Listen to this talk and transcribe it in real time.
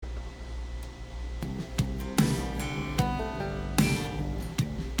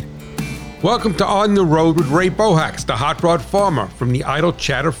Welcome to On the Road with Ray Bohacs, the hot rod farmer from the Idle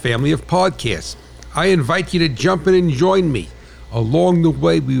Chatter family of podcasts. I invite you to jump in and join me. Along the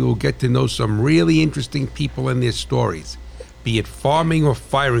way, we will get to know some really interesting people and their stories. Be it farming or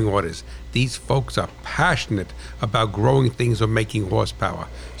firing orders, these folks are passionate about growing things or making horsepower.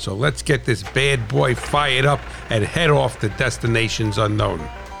 So let's get this bad boy fired up and head off to destinations unknown.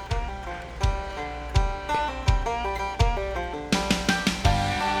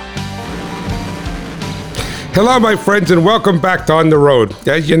 Hello, my friends, and welcome back to On the Road.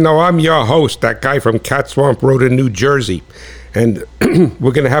 As you know, I'm your host, that guy from Cat Swamp Road in New Jersey. And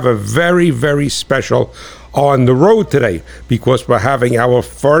we're going to have a very, very special On the Road today because we're having our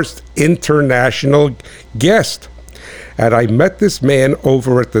first international guest. And I met this man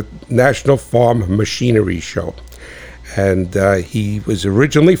over at the National Farm Machinery Show. And he was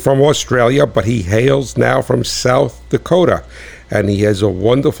originally from Australia, but he hails now from South Dakota. And he has a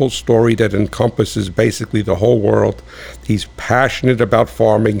wonderful story that encompasses basically the whole world. He's passionate about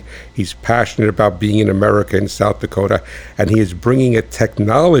farming. He's passionate about being in America and South Dakota. And he is bringing a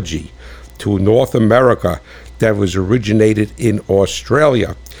technology to North America that was originated in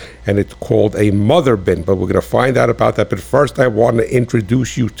Australia. And it's called a mother bin, but we're going to find out about that. But first, I want to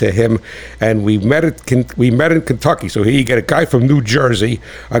introduce you to him. And we met in Kentucky. So here you get a guy from New Jersey,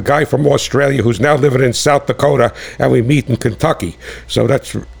 a guy from Australia who's now living in South Dakota, and we meet in Kentucky. So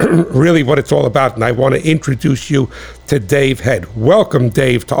that's really what it's all about. And I want to introduce you to Dave Hedt. Welcome,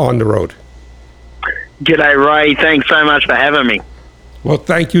 Dave, to On the Road. G'day, Ray. Thanks so much for having me. Well,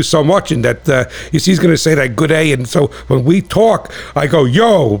 thank you so much. And that, you see, he's going to say that good day. And so when we talk, I go,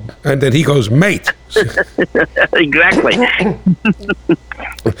 yo, and then he goes, mate. Exactly.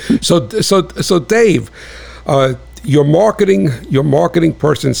 So Dave, your marketing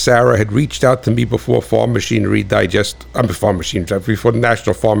person, Sarah, had reached out to me before Farm Machinery Digest, before the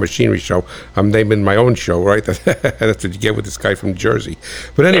National Farm Machinery Show. I'm naming my own show, right? That's what you get with this guy from Jersey.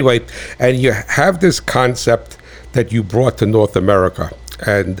 But anyway, and you have this concept that you brought to North America,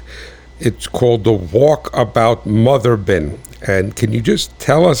 and it's called the Walkabout Mother bin. And can you just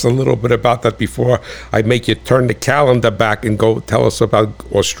tell us a little bit about that before I make you turn the calendar back and go tell us about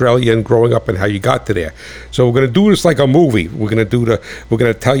Australia and growing up and how you got to there? So we're going to do this like a movie. We're going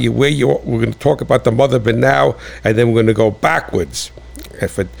to tell you where you are. We're going to talk about the mother bin now, and then we're going to go backwards.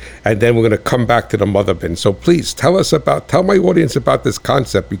 And then we're going to come back to the mother bin. So please tell my audience about this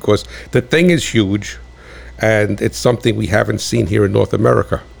concept, because the thing is huge. And it's something we haven't seen here in North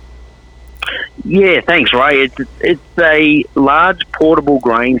America. Yeah, thanks, Ray. It's a large portable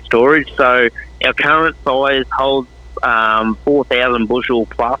grain storage. So our current size holds 4,000 bushel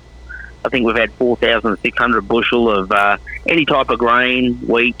plus. I think we've had 4,600 bushel of any type of grain: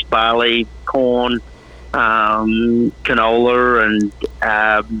 wheat, barley, corn, canola, and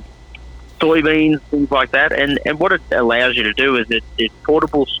soybeans, things like that. And what it allows you to do is it's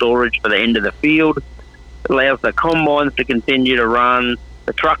portable storage for the end of the field. It allows the combines to continue to run.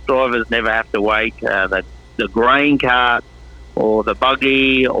 The truck drivers never have to wait. The grain cart or the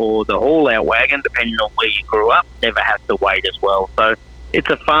buggy or the haul-out wagon, depending on where you grew up, never has to wait as well. So it's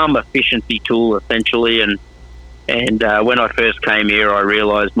a farm efficiency tool, essentially. And when I first came here, I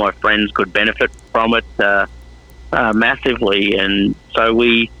realised my friends could benefit from it massively. And so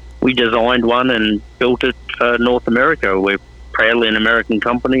we designed one and built it for North America. We're proudly an American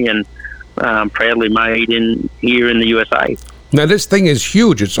company and proudly made here in the USA. Now this thing is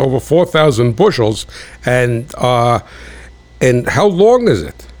huge. It's over 4,000 bushels, and how long is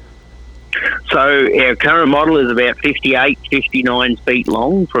it? So our current model is about 58, 59 feet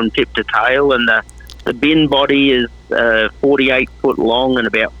long from tip to tail, and the bin body is 48 foot long and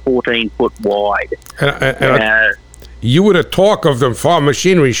about 14 foot wide. You were the talk of the Farm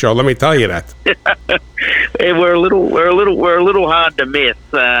Machinery Show. Let me tell you that. We're a little hard to miss.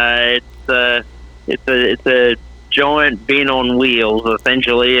 It's a giant bin on wheels,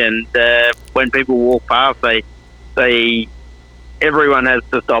 essentially, and when people walk past, everyone has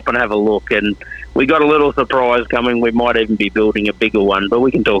to stop and have a look. And we got a little surprise coming. We might even be building a bigger one, but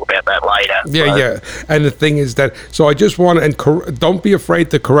we can talk about that later. Yeah. And the thing is that, so I just want to, and don't be afraid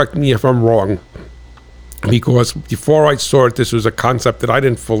to correct me if I'm wrong, because before I saw it, this was a concept that I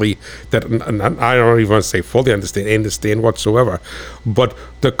didn't fully, and I don't even want to say fully understand whatsoever. But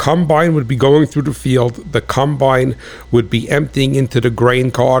the combine would be going through the field. The combine would be emptying into the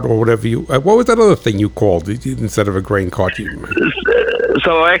grain cart or whatever you. What was that other thing you called instead of a grain cart?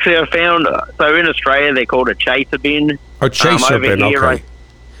 So actually, I found in Australia they're called a chaser bin. A chaser bin, okay.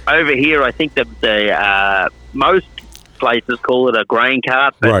 Over here, I think the most places call it a grain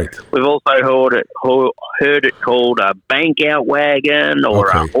cart. But right. we've also heard it called a bank out wagon or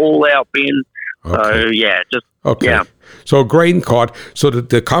a haul out bin. So just yeah. So a grain cart. So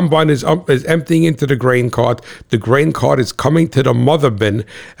the combine is emptying into the grain cart. The grain cart is coming to the mother bin,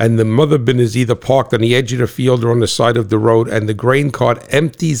 and the mother bin is either parked on the edge of the field or on the side of the road. And the grain cart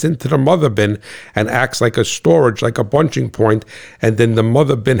empties into the mother bin and acts like a storage, like a bunching point. And then the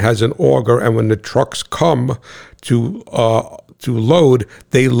mother bin has an auger, and when the trucks come to load,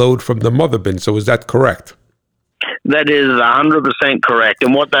 they load from the mother bin. So is that correct? That is 100% correct.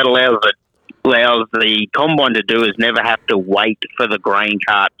 And what that allows the combine to do is never have to wait for the grain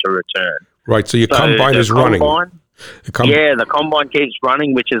cart to return. Right, so your combine is running. The combine keeps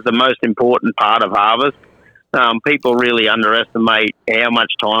running, which is the most important part of harvest. People really underestimate how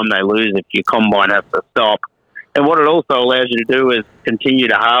much time they lose if your combine has to stop. And what it also allows you to do is continue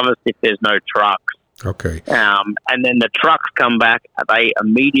to harvest if there's no trucks. Okay. And then the trucks come back, they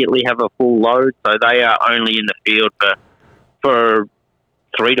immediately have a full load, so they are only in the field for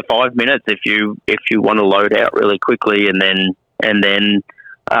 3 to 5 minutes if you want to load out really quickly, and then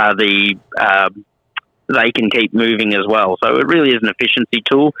they can keep moving as well. So it really is an efficiency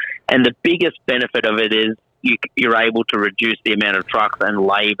tool, and the biggest benefit of it is you're able to reduce the amount of trucks and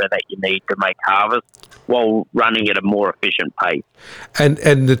labour that you need to make harvest while running at a more efficient pace. And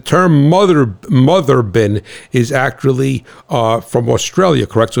the term mother bin is actually from Australia,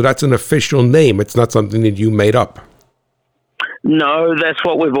 correct? So that's an official name. It's not something that you made up. No, that's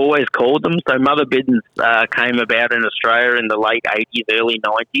what we've always called them. So mother bins came about in Australia in the late 80s, early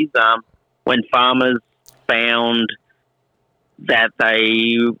 90s, when farmers found that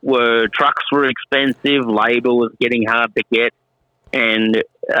trucks were expensive, labour was getting hard to get, and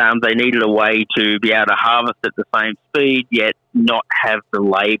they needed a way to be able to harvest at the same speed, yet not have the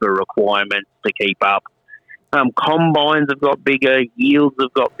labour requirements to keep up. Combines have got bigger, yields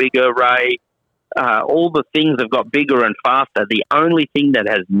have got bigger, Ray. All the things have got bigger and faster. The only thing that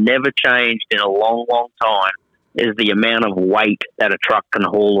has never changed in a long, long time is the amount of weight that a truck can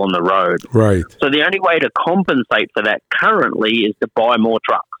haul on the road. Right. So the only way to compensate for that currently is to buy more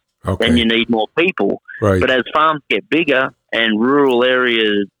trucks. Okay. Then you need more people. Right. But as farms get bigger and rural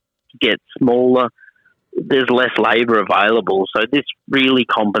areas get smaller, there's less labour available. So this really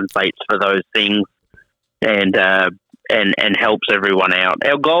compensates for those things and helps everyone out.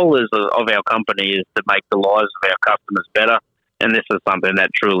 Our goal of our company is to make the lives of our customers better, and this is something that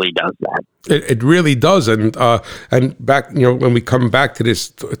truly does that. It really does, and back, when we come back to this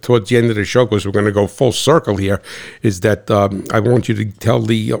towards the end of the show, because we're going to go full circle here, is that I want you to tell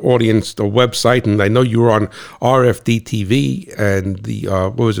the audience the website, and I know you were on RFD TV and the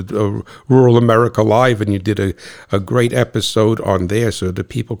Rural America Live, and you did a great episode on there, so that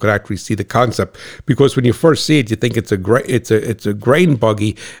people could actually see the concept. Because when you first see it, you think it's a grain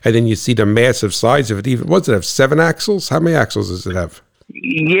buggy, and then you see the massive size of it. Even does it have 7 axles? How many axles does it have?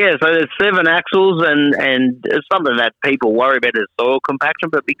 Yeah, so there's 7 axles, and it's something that people worry about is soil compaction,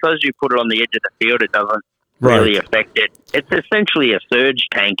 but because you put it on the edge of the field, it doesn't really affect it. It's essentially a surge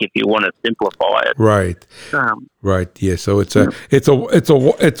tank, if you want to simplify it. Right. Right. Yeah. So it's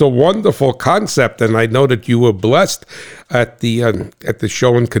a wonderful concept, and I know that you were blessed at the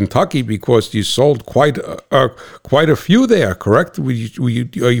show in Kentucky because you sold quite a few there. Correct? Are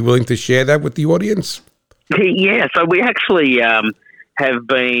you willing to share that with the audience? Yeah. So we actually have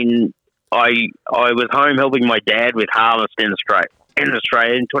been. I was home helping my dad with harvest in Australia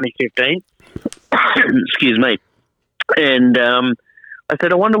in 2015. Excuse me. And I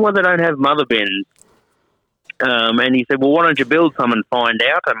said, I wonder why they don't have mother bins. And he said, well, why don't you build some and find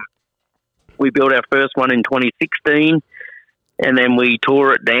out? And we built our first one in 2016, and then we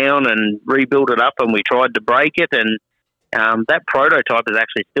tore it down and rebuilt it up, and we tried to break it. And that prototype is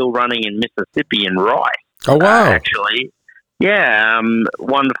actually still running in Mississippi in Rice. Oh, wow. Actually. Yeah,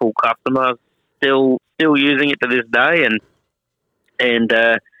 wonderful customer, still using it to this day, and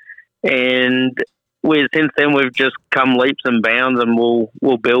since then we've just come leaps and bounds, and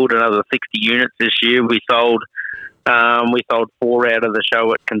we'll build another 60 units this year. We sold 4 out of the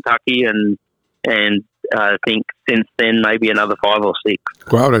show at Kentucky, and I think since then maybe another 5 or 6.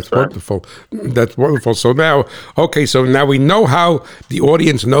 Wow, that's wonderful. That's wonderful. So now we know how the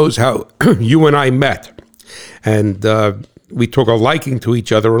audience knows how you and I met, and we took a liking to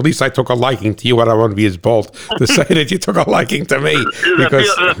each other, or at least I took a liking to you. I don't want to be as bold to say that you took a liking to me.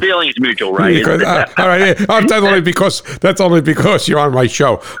 The feeling's mutual, right? Because, all right, that's only because you're on my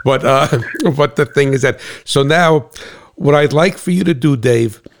show. But the thing is that, so now what I'd like for you to do,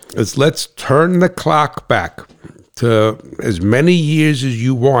 Dave, is let's turn the clock back to as many years as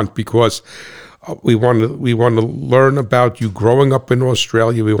you want, because We want to learn about you growing up in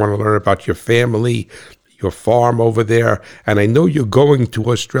Australia. We want to learn about your family, your farm over there. And I know you're going to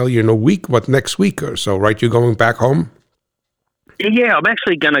Australia in a week, next week or so, right? You're going back home? Yeah, I'm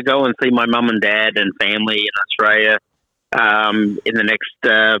actually going to go and see my mum and dad and family in Australia in the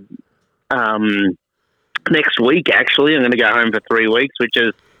next week, actually. I'm going to go home for 3 weeks, which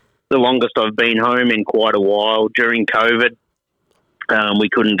is the longest I've been home in quite a while. During COVID, we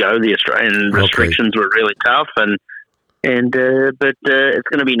couldn't go. The Australian restrictions were really tough, but it's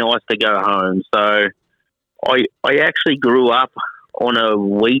going to be nice to go home. So I actually grew up on a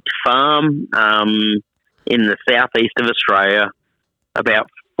wheat farm in the southeast of Australia, about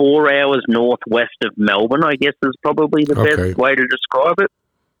 4 hours northwest of Melbourne, I guess is probably the best way to describe it.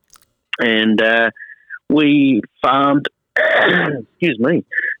 And we farmed,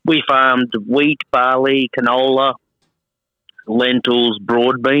 we farmed wheat, barley, canola, lentils,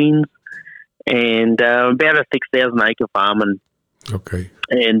 broad beans, and about a 6,000 acre farm. And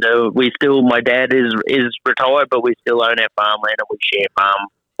my dad is retired, but we still own our farmland and we share farm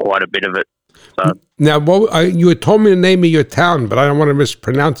quite a bit of it. So now, you had told me the name of your town, but I don't want to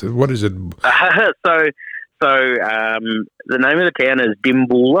mispronounce it. What is it? So the name of the town is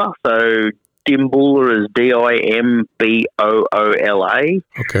Dimboola. So Dimboola is Dimboola.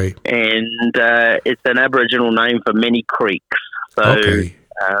 Okay. And it's an Aboriginal name for many creeks. So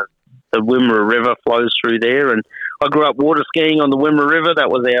the Wimmera River flows through there, and I grew up water skiing on the Wimmera River. That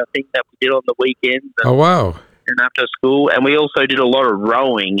was our thing that we did on the weekends. Oh, wow. And after school, and we also did a lot of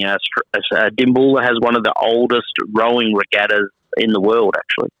rowing. Dimboola has one of the oldest rowing regattas in the world,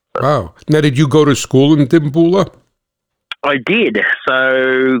 actually. Wow. Now, did you go to school in Dimboola? I did.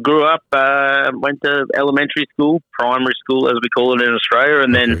 So grew up, went to elementary school, primary school, as we call it in Australia,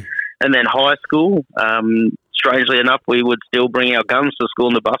 and then high school. Strangely enough, we would still bring our guns to school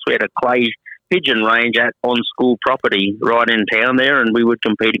in the bus. We had a clay pigeon range on school property right in town there, and we would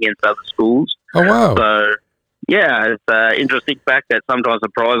compete against other schools. Oh, wow. So, yeah, it's an interesting fact that sometimes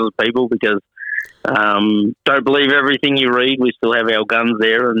surprises people because don't believe everything you read. We still have our guns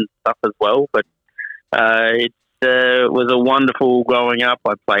there and stuff as well. But it was a wonderful growing up.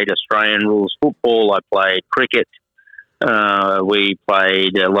 I played Australian rules football. I played cricket. We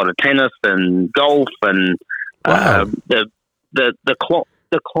played a lot of tennis and golf. And the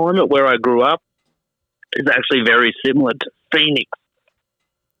climate where I grew up is actually very similar to Phoenix.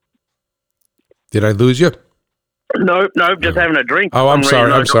 Did I lose you? No, just having a drink. Oh, I'm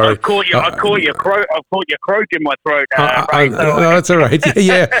sorry. I've caught your croak in my throat. No, that's all right.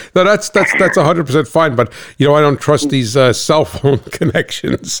 Yeah, no, that's 100% fine. But I don't trust these cell phone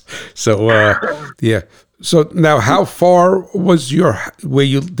connections. So yeah. So now, how far was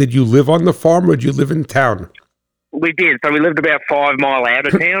did you live on the farm or did you live in town? We did. So we lived about 5 miles out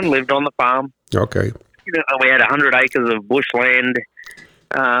of town. Lived on the farm. Okay. We had 100 acres of bushland.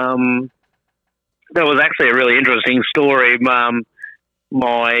 That was actually a really interesting story.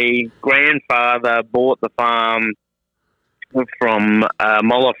 My grandfather bought the farm from a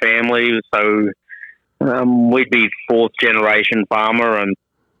Moller family, so we'd be 4th generation farmer, and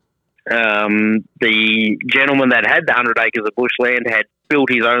the gentleman that had the 100 acres of bushland had built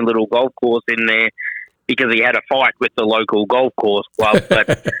his own little golf course in there because he had a fight with the local golf course club, but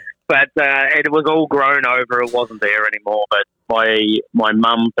it was all grown over. It wasn't there anymore. But my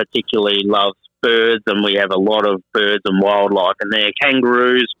mum particularly loves birds, and we have a lot of birds and wildlife in there.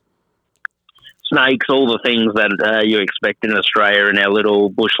 Kangaroos, snakes, all the things that you expect in Australia in our little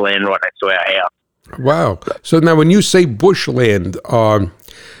bushland right next to our house. Wow. So now when you say bushland,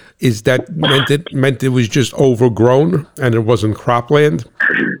 is that meant it was just overgrown and it wasn't cropland?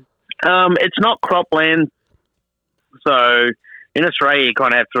 It's not cropland. So in Australia, you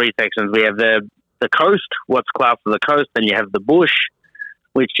kind of have 3 sections. We have the coast, what's classed as the coast, then you have the bush,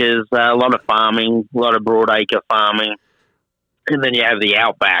 which is a lot of farming, a lot of broadacre farming, and then you have the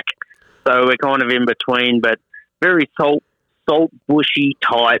outback. So we're kind of in between, but very salt bushy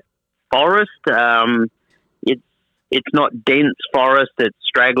type forest. It's not dense forest; it's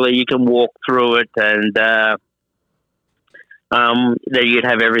straggly. You can walk through it, and there you'd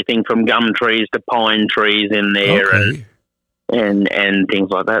have everything from gum trees to pine trees in there, and things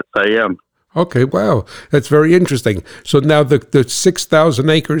like that. So yeah. Okay, wow, that's very interesting. So now the 6,000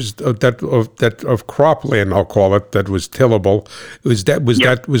 acres of cropland, I'll call it, that was tillable, was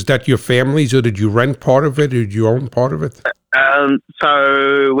that your family's, or did you rent part of it, or did you own part of it?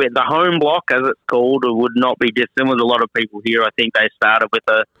 So with the home block, as it's called, it would not be dissimilar. A lot of people here, I think they started with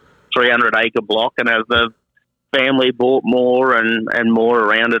a 300 acre block, and as the family bought more and more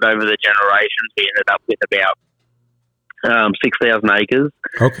around it over the generations, we ended up with about 6,000 acres.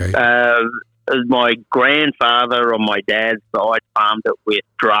 Okay. my grandfather on my dad's side farmed it with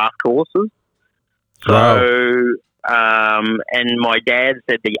draft horses. So, and my dad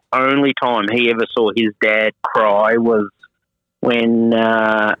said the only time he ever saw his dad cry was when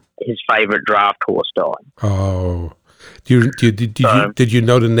his favourite draft horse died. Oh. Did you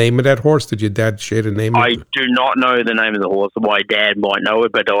know the name of that horse? Did your dad share the name? I do not know the name of the horse. My dad might know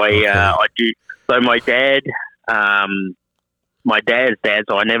it, but I do. So my dad's dad.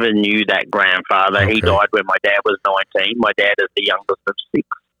 So I never knew that grandfather. Okay. He died when my dad was 19. My dad is the youngest of 6.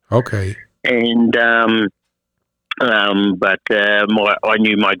 Okay. And I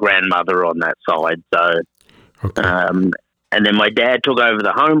knew my grandmother on that side. So, okay. And then my dad took over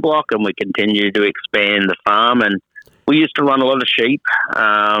the home block, and we continued to expand the farm. And we used to run a lot of sheep.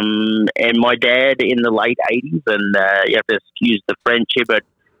 And my dad in the late 80s, and you have to excuse the French here, but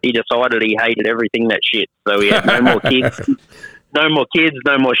he decided he hated everything that shit. So he had no more kids. No more kids,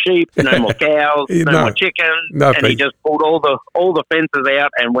 no more sheep, no more cows, no more chickens, nothing. And he just pulled all the fences out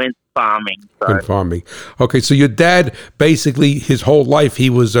and went farming. Went farming. Okay, so your dad basically his whole life he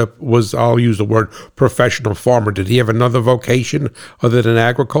was I'll use the word professional farmer. Did he have another vocation other than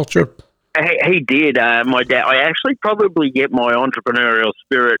agriculture? He did. My dad. I actually probably get my entrepreneurial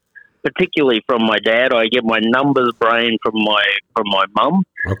spirit, particularly from my dad. I get my numbers brain from my mum.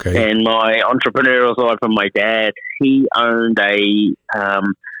 Okay. And my entrepreneurial side from my dad. He owned a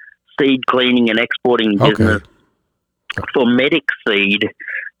seed cleaning and exporting business for medic seed,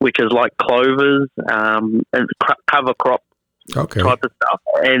 which is like clovers and cover crop type of stuff.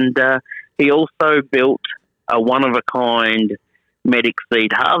 And he also built a one-of-a-kind medic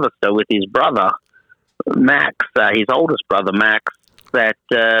seed harvester with his brother, Max, his oldest brother, Max, that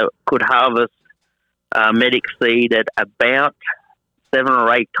could harvest medic seed at about 7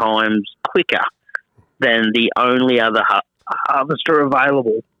 or 8 times quicker than the only other harvester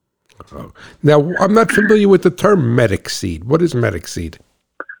available. Now, I'm not familiar with the term medic seed. What is medic seed?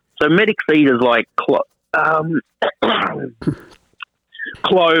 So medic seed is like clover.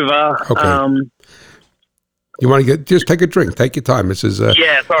 Okay. You want to just take a drink. Take your time. This is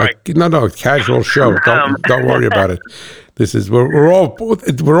sorry. No, casual show. Don't worry about it. This is we're all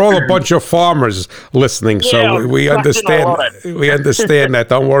a bunch of farmers listening, so we understand. We understand that.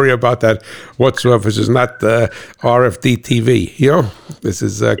 Don't worry about that whatsoever. This is not RFD TV. You know, this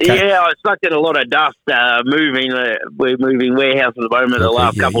is. I sucked in a lot of dust moving. We're moving warehouse at the moment. The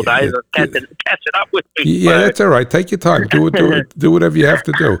last couple of days, catching up with me. Yeah, that's all right. Take your time. Do whatever you have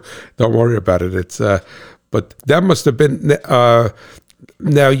to do. Don't worry about it. It's. But that must have been.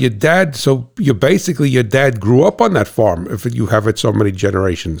 Now, your dad, so your dad grew up on that farm, if you have it so many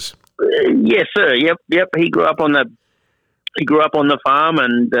generations. Yes, sir. Yep. He grew up on the farm,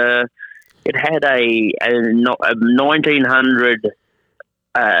 and it had a 1900.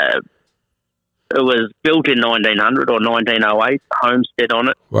 It was built in 1900 or 1908 homestead on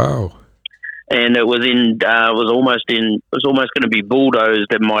it. Wow. And it was almost going to be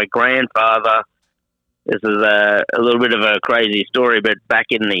bulldozed, and my grandfather. This is a little bit of a crazy story, but back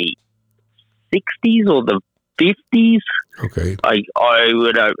in the 60s or the 50s, okay, I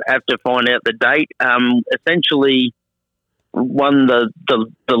would have to find out the date. Essentially, won the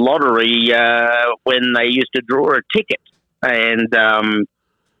lottery when they used to draw a ticket, and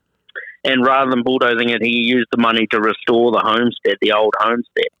rather than bulldozing it, he used the money to restore the homestead, the old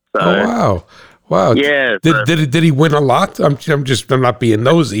homestead. So, wow, yeah. Did he win a lot? I'm not being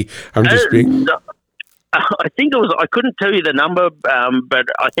nosy. I'm just being. I think it was. I couldn't tell you the number, but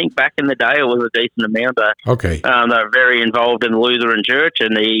I think back in the day it was a decent amount. Okay. They were very involved in the Lutheran Church,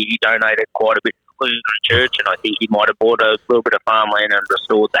 and he donated quite a bit to the Lutheran Church, and I think he might have bought a little bit of farmland and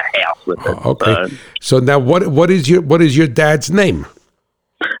restored the house with it. Okay. So now, what is your dad's name?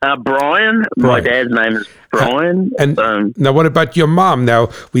 Brian. My dad's name is Brian. And now, what about your mom? Now,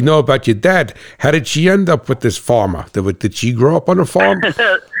 we know about your dad. How did she end up with this farmer? Did she grow up on a farm?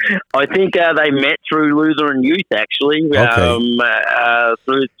 I think they met through Lutheran youth, actually. Okay.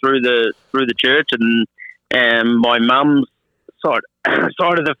 Through the church, and my mum's side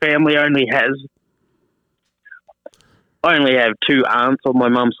of the family I only have 2 aunts on my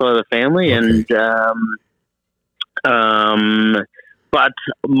mum's side of the family, okay. But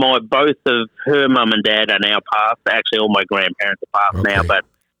both of her mum and dad are now passed. Actually, all my grandparents are passed now, but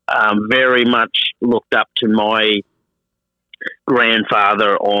very much looked up to my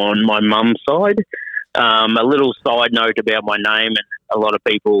grandfather on my mum's side. A little side note about my name, and a lot of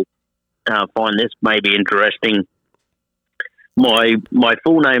people find this maybe interesting. My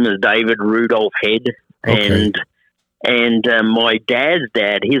full name is David Rudolph Hedt, and And my dad's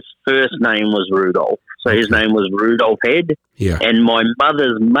dad, his first name was Rudolph. So his name was Rudolph Hedt. Yeah. And my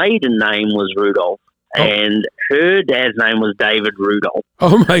mother's maiden name was Rudolph. Oh. And her dad's name was David Rudolph.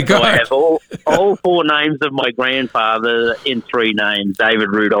 Oh, my God. So I have all four names of my grandfather in three names, David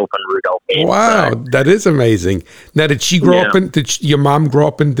Rudolph and Rudolph Hedt. Wow, so, that is amazing. Now, did she grow up in, your mom grow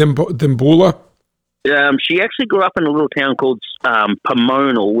up in Dimboola? She actually grew up in a little town called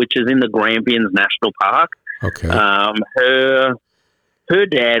Pomona, which is in the Grampians National Park. Okay. Her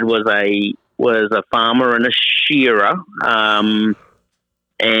dad was a farmer and a shearer,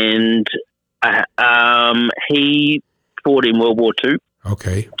 and he fought in World War II.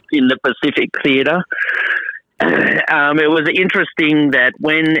 Okay. In the Pacific Theater. It was interesting that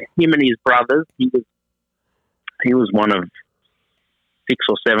when him and his brothers, he was one of 6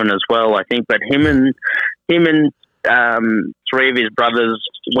 or 7 as well, I think, but him and 3 of his brothers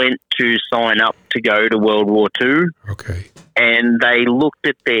went to sign up to go to World War II. Okay. And they looked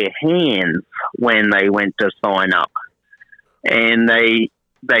at their hands when they went to sign up. And they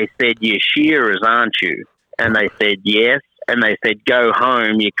said, "You're shearers, aren't you?" And they said, "Yes." And they said, "Go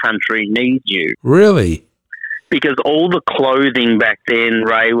home, your country needs you." Really? Because all the clothing back then,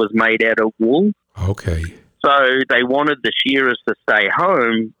 Ray, was made out of wool. Okay. So they wanted the shearers to stay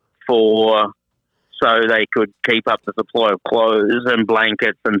home so they could keep up the supply of clothes and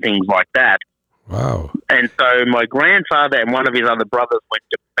blankets and things like that. Wow. And so my grandfather and one of his other brothers went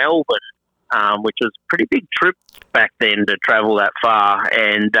to Melbourne, which was a pretty big trip back then to travel that far,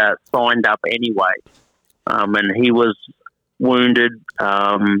 and signed up anyway. And he was wounded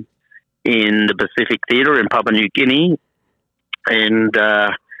in the Pacific Theater in Papua New Guinea, and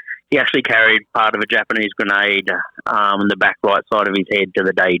he actually carried part of a Japanese grenade in the back right side of his head to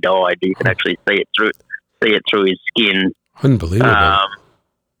the day he died. You can actually see it through his skin. Unbelievable.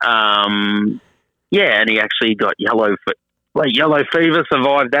 Yeah, and he actually got yellow fever.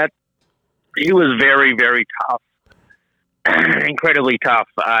 Survived that. He was very, very tough, incredibly tough.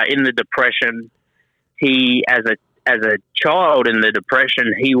 In the Depression, he as a child in the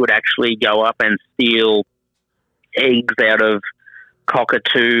Depression, he would actually go up and steal eggs out of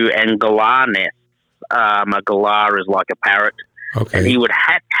cockatoo and galah nests. A galah is like a parrot. Okay. And he would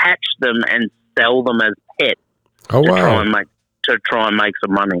hatch them and sell them as pets. Oh, wow. To try and make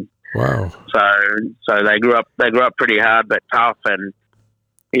some money. Wow. So they grew up pretty hard but tough, and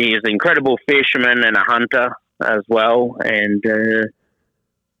he's an incredible fisherman and a hunter as well. And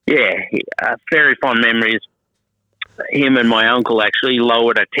very fond memories. Him and my uncle actually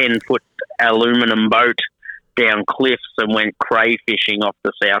lowered a 10-foot aluminum boat down cliffs and went crayfishing off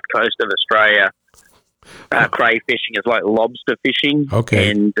the south coast of Australia. Crayfishing is like lobster fishing. Okay.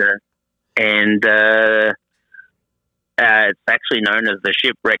 And it's actually known as the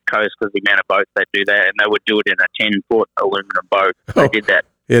shipwreck coast because the amount of boats that do that, and they would do it in a 10-foot aluminum boat. They did that.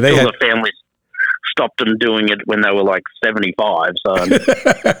 Yeah, the families stopped them doing it when they were like 75. So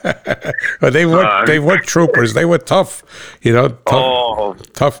well, they were troopers. They were tough,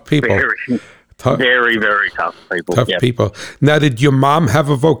 tough people. Very, very tough people. Tough people. Now, did your mom have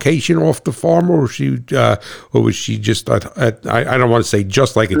a vocation off the farm, or was she just? I don't want to say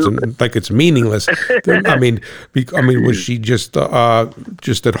just like it's meaningless. I mean, was she just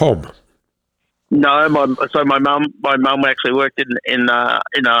at home? No, my mum actually worked in a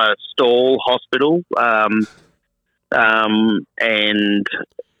stall hospital, and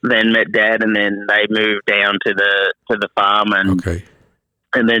then met Dad, and then they moved down to the farm, and okay.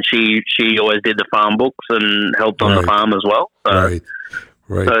 And then she always did the farm books and helped on the farm as well. So,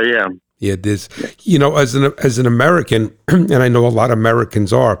 right. So yeah. Yeah, there's, as an American, and I know a lot of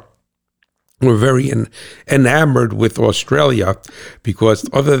Americans are, we're very enamored with Australia because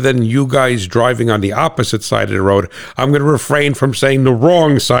other than you guys driving on the opposite side of the road, I'm going to refrain from saying the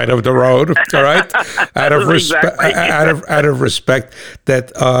wrong side of the road, all right? Out of respect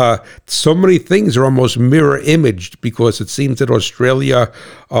that so many things are almost mirror imaged because it seems that Australia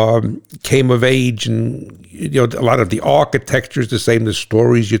came of age, and a lot of the architecture is the same. The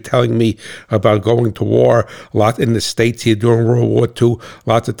stories you're telling me about going to war, a lot in the States here during World War II,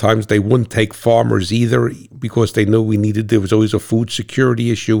 lots of times they wouldn't take farmers either because they knew there was always a food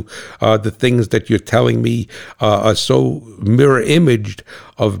security issue. The things that you're telling me are so mirror imaged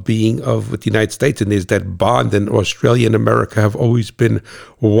of with the United States, and there's that bond, and Australia and America have always been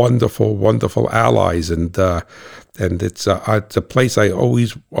wonderful, wonderful allies, and it's a place I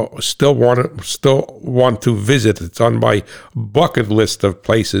always still want to visit. It's on my bucket list of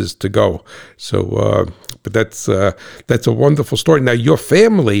places to go. So, but that's a wonderful story. Now, your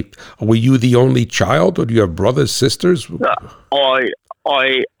family, were you the only child, or do you have brothers, sisters? I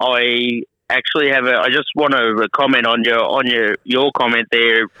actually I just want to comment on your comment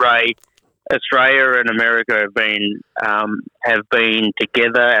there, Ray. Australia and America have been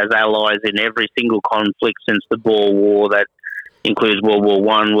together as allies in every single conflict since the Boer War. That includes World War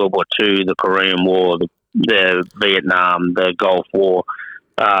One, World War Two, the Korean War, the Vietnam, the Gulf War,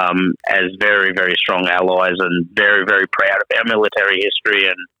 as very, very strong allies, and very, very proud of our military history,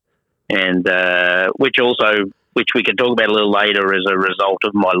 and which we can talk about a little later as a result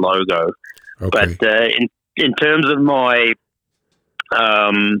of my logo. Okay. But in terms of my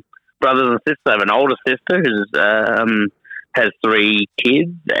brothers and sisters, I have an older sister who has 3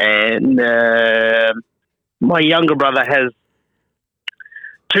 kids, and my younger brother has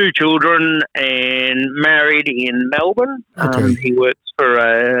 2 children and married in Melbourne. Okay. He works for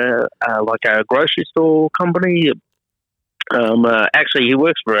a grocery store company. Actually, he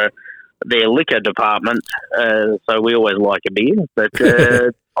works for their liquor department, so we always like a beer. But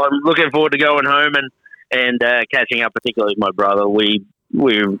I'm looking forward to going home and catching up, particularly with my brother.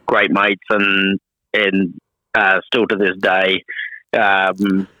 We're great mates, and still to this day,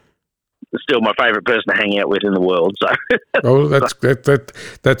 still my favourite person to hang out with in the world. So, oh,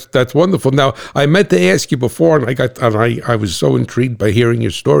 that's wonderful. Now, I meant to ask you before, and I was so intrigued by hearing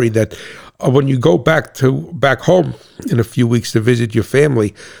your story that when you go back home in a few weeks to visit your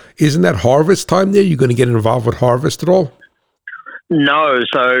family, isn't that harvest time there? You're going to get involved with harvest at all? No.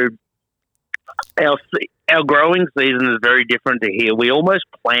 So our growing season is very different to here. We almost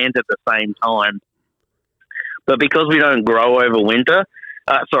plant at the same time, but because we don't grow over winter,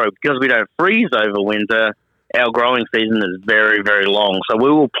 because we don't freeze over winter, our growing season is very, very long. So we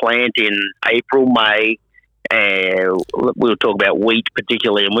will plant in April, May, and we'll talk about wheat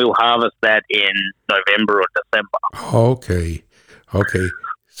particularly, and we'll harvest that in November or December. Okay.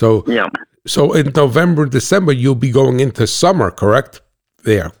 So, yeah. So in November, December, you'll be going into summer, correct?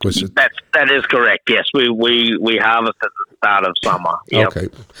 There, that is correct. Yes, we harvest at the start of summer. Yep. Okay.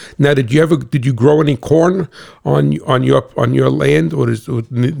 Now, did you grow any corn on your land, or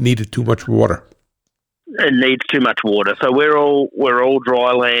it needed too much water? It needs too much water. So we're all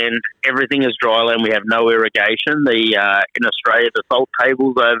dry land. Everything is dry land. We have no irrigation. In Australia, the salt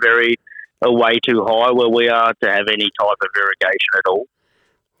tables are way too high where we are to have any type of irrigation at all.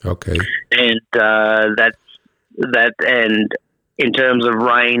 Okay. And that and in terms of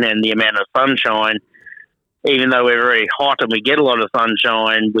rain and the amount of sunshine, even though we're very hot and we get a lot of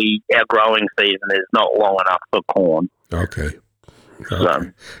sunshine, our growing season is not long enough for corn. Okay.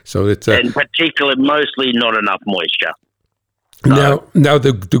 So it's and particularly mostly not enough moisture. So, now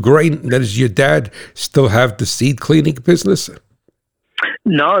the grain, that is, your dad still have the seed cleaning business?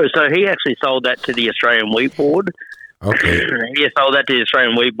 No, so he actually sold that to the Australian Wheat Board. Okay. He sold that to the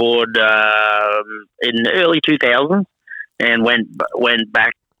Australian Wheat Board in the early 2000s. And went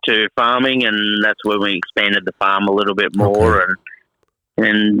back to farming, and that's when we expanded the farm a little bit more. Okay.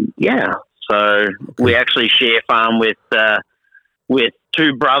 And yeah, so we actually share farm with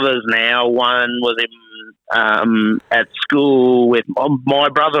 2 brothers now. One was at school with my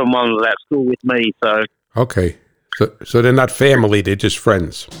brother, and one was at school with me. So okay, so they're not family; they're just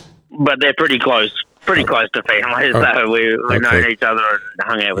friends. But they're pretty close. Pretty close to family, so we've known each other and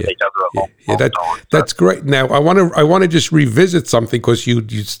hung out with each other a long time. That's great. Now I want to just revisit something, because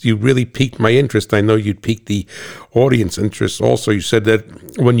you really piqued my interest. I know you piqued the audience interest also. You said that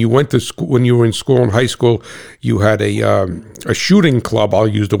when you went to school, when you were in school, in high school, you had a shooting club. I'll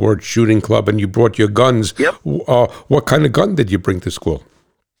use the word shooting club, and you brought your guns. Yep. What kind of gun did you bring to school?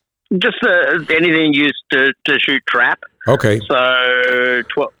 Just anything used to shoot trap. Okay. So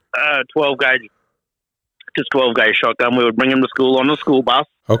 12 gauge. Just 12 gauge shotgun. We would bring them to school on a school bus.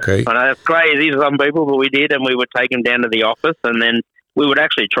 Okay. I know that's crazy to some people, but we did, and we would take them down to the office, and then we would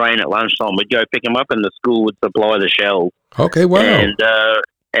actually train at lunchtime. We'd go pick them up, and the school would supply the shells. Okay, wow.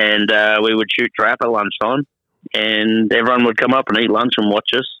 And we would shoot trap at lunchtime, and everyone would come up and eat lunch and watch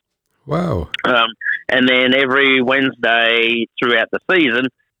us. Wow. And then every Wednesday throughout the season,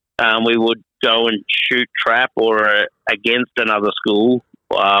 we would go and shoot trap or against another school.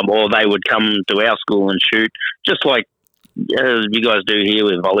 Or they would come to our school and shoot, just like as you guys do here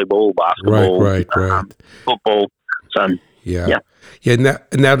with volleyball, basketball, right. Football. So yeah.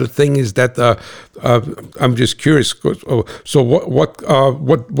 Now the thing is that I'm just curious. So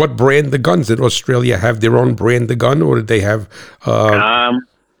what brand of guns did Australia have? Their own brand of gun, or did they have? No,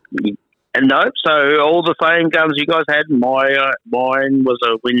 so all the same guns you guys had. Mine was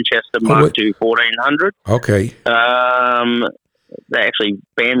a Winchester Mark II 1400. Okay. They actually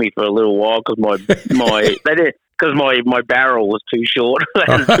banned me for a little while because my they did, because my barrel was too short.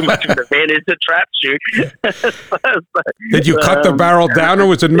 I had too much of an advantage to trap shoot. Did you cut the barrel down, or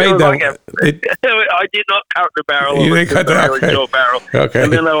was it made that? I did not cut the barrel. You didn't cut the really short barrel. Okay.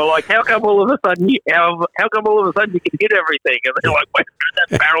 And then they were like, "How come all of a sudden you can hit everything?" And they're like, "Wait,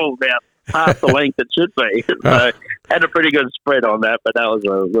 that barrel's about half the length it should be." So had a pretty good spread on that, but that was a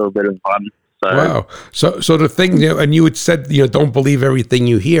little bit of fun. So. Wow. So the thing, and you had said, don't believe everything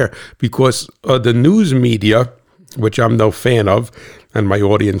you hear, because the news media, which I'm no fan of, and my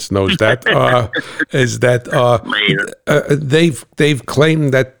audience knows that, is that they've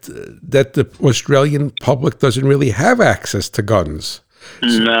claimed that the Australian public doesn't really have access to guns.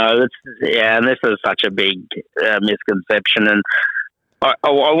 No, and this is such a big misconception. And I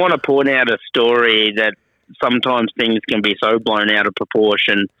want to point out a story that sometimes things can be so blown out of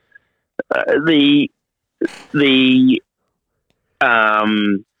proportion. I'll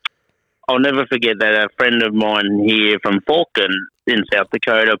never forget that a friend of mine here from Faulkton in South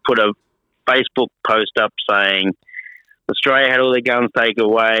Dakota put a Facebook post up saying Australia had all their guns taken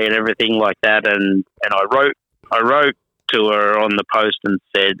away and everything like that, and I wrote to her on the post and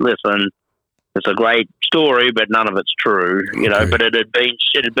said, "Listen, it's a great story, but none of it's true, But it had been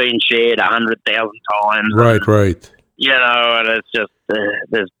shared 100,000 times, right. And it's just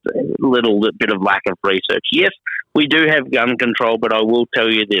there's a little bit of lack of research. Yes, we do have gun control, but I will tell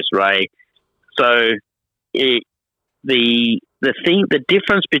you this, Ray. So the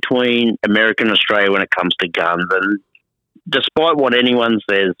difference between America and Australia when it comes to guns, and despite what anyone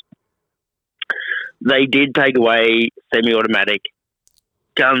says, they did take away semi-automatic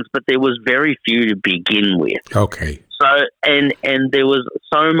guns, but there was very few to begin with. Okay. So, and there was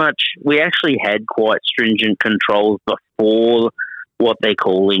so much, we actually had quite stringent controls before what they're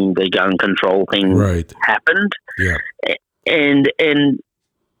calling the gun control thing happened. Yeah. And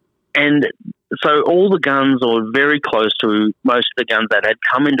so all the guns, or very close to most of the guns that had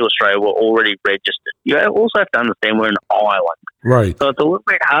come into Australia, were already registered. You also have to understand we're an island. Right. So it's a little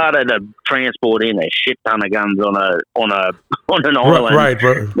bit harder to transport in a shit ton of guns on an island. Right.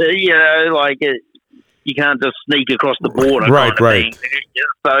 You can't just sneak across the border. Right.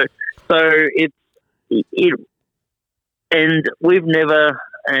 So and we've never,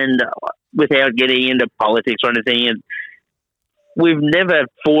 and without getting into politics or anything, we've never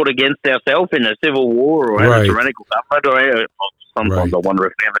fought against ourselves in a civil war or had a tyrannical government. Or sometimes I wonder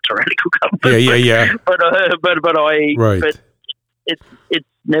if we have a tyrannical government. Yeah. But it's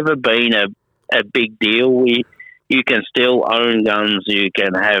never been a big deal. You can still own guns. You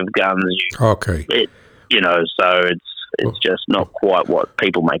can have guns. Okay. So it's just not quite what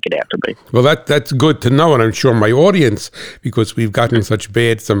people make it out to be. Well, that's good to know, and I'm sure my audience, because we've gotten such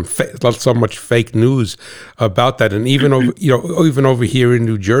so much fake news about that, and even over here in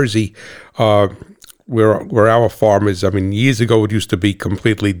New Jersey, where our farm is. I mean, years ago it used to be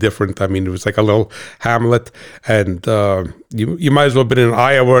completely different. I mean, it was like a little hamlet, and you might as well have been in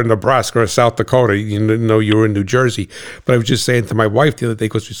Iowa or Nebraska or South Dakota. You were in New Jersey. But I was just saying to my wife the other day,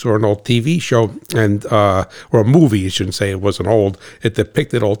 because we saw an old TV show and or a movie, I shouldn't say it wasn't old. It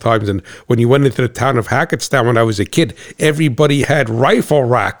depicted old times. And when you went into the town of Hackettstown when I was a kid, everybody had rifle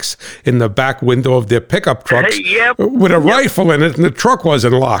racks in the back window of their pickup trucks with a rifle in it, and the truck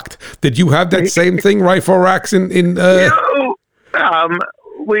wasn't locked. Did you have that same thing, rifle racks in? No,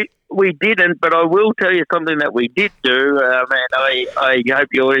 we didn't, but I will tell you something that we did do, and I hope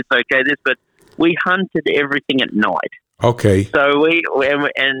your audience okay this, but we hunted everything at night. Okay. So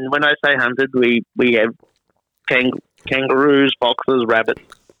and when I say hunted, we have kangaroos, foxes, rabbits.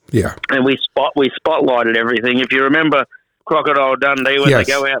 Yeah. And we spotlighted everything. If you remember Crocodile Dundee, when they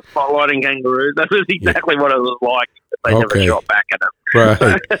go out spotlighting kangaroos, that was exactly what it was like. They never shot back at them.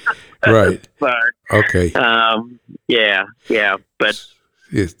 Right. Right. So, okay. But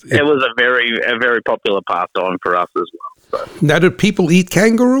it was a very popular pastime for us as well. So. Now, do people eat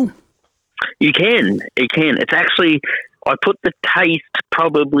kangaroo? You can. It's actually, I put the taste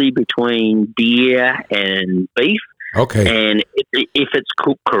probably between deer and beef. Okay. And if it's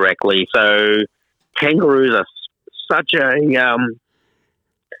cooked correctly. So kangaroos are such a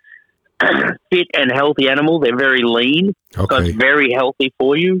fit and healthy animal. They're very lean. Okay. So it's very healthy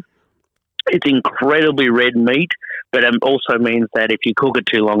for you. It's incredibly red meat, but it also means that if you cook it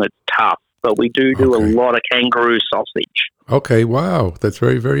too long, it's tough. But we do a lot of kangaroo sausage. Okay, wow, that's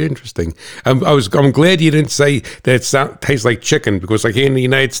very, very interesting. I'm glad you didn't say that it tastes like chicken, because like here in the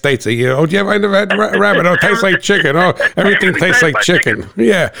United States, I never had rabbit. Oh, it tastes like chicken. Oh, everything tastes like chicken.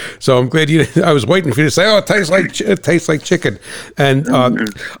 Yeah. So I'm glad you. I was waiting for you to say, oh, it tastes like chicken. And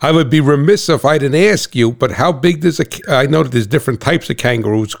I would be remiss if I didn't ask you. But how big does I know that there's different types of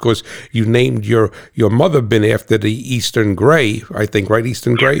kangaroos, because you named your mother bin after the Eastern Grey, I think, right?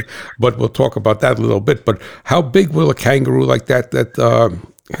 Eastern Grey. But we'll talk about that a little bit. But how big will a kangaroo like that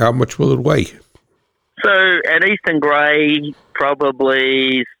how much will it weigh? So an Eastern Grey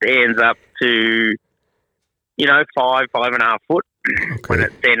probably stands up to 5.5 foot when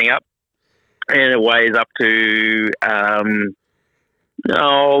it's standing up, and it weighs up to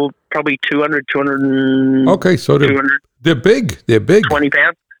probably 200. Okay, so they're big. 20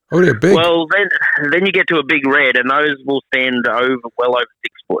 pounds. Oh, they're big. Well, then you get to a big red, and those will stand well over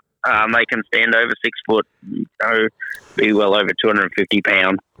 6 foot. They can stand over 6 foot, be well over 250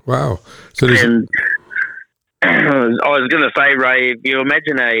 pounds. Wow. So and I was going to say, Ray, if you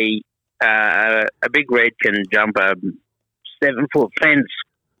imagine a big red can jump a 7 foot fence.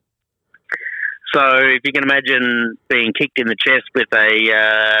 So if you can imagine being kicked in the chest with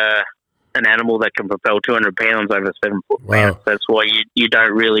an animal that can propel 200 pounds over 7 foot fence, that's why you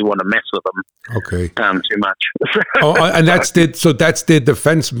don't really want to mess with them. Okay. Too much. And that's their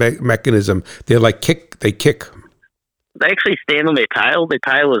defense mechanism. They're like they kick. They actually stand on their tail. Their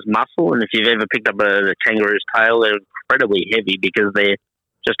tail is muscle, and if you've ever picked up a kangaroo's tail, they're incredibly heavy because they're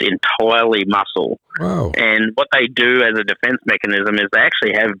just entirely muscle. Wow. And what they do as a defense mechanism is they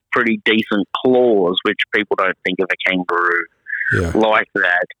actually have pretty decent claws, which people don't think of a kangaroo like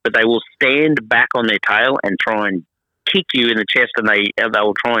that. But they will stand back on their tail and try and kick you in the chest, and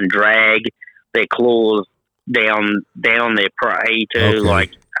they'll try and drag their claws down their prey to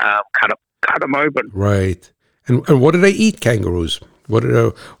cut them open. Right. And what do they eat, kangaroos? What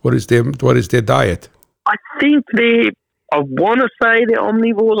is their diet? I think I want to say they're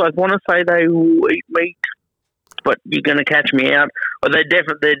omnivores. I want to say they will eat meat, but you're going to catch me out. But they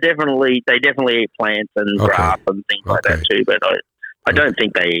definitely eat plants and grass and things like that too. But I don't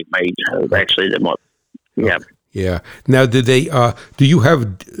think they eat meat. Actually, they might. Yeah. Yeah. Now, do you have,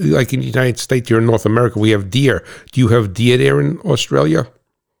 like in the United States, here in North America, we have deer. Do you have deer there in Australia?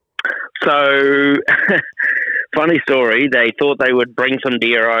 So, funny story. They thought they would bring some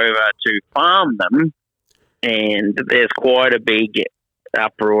deer over to farm them, and there's quite a big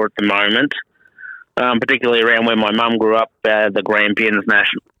uproar at the moment, particularly around where my mum grew up, the Grampians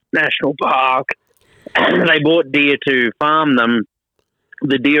National Park. They bought deer to farm them.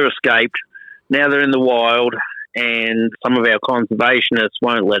 The deer escaped. Now they're in the wild, and some of our conservationists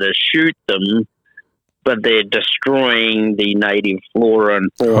won't let us shoot them, but they're destroying the native flora and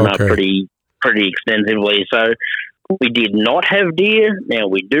fauna pretty extensively. So we did not have deer. Now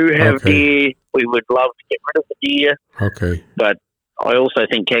we do have deer. We would love to get rid of the deer. Okay. But I also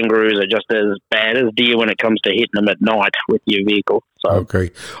think kangaroos are just as bad as deer when it comes to hitting them at night with your vehicle. So.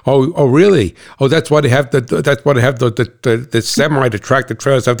 Okay. Oh, really? Oh, that's why they have the semi-tractor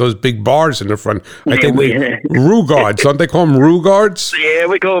trailers have those big bars in the front. I think roo guards. Don't they call them roo guards? Yeah,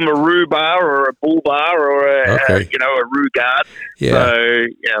 we call them a roo bar or a bull bar or a roo guard. Yeah. So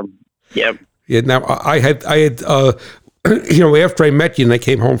yeah. Yeah. Now I had after I met you and I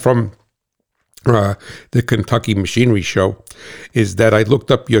came home from the Kentucky Machinery Show, is that I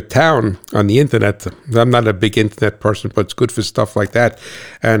looked up your town on the internet. I'm not a big internet person, but it's good for stuff like that.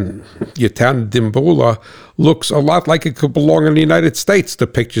 And your town, Dimboola, looks a lot like it could belong in the United States, the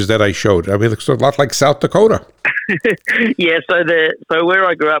pictures that I showed. I mean, it looks a lot like South Dakota. Yeah, so where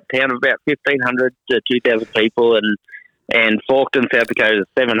I grew up, town of about 1,500 to 2,000 people, and Faulkton, South Dakota, is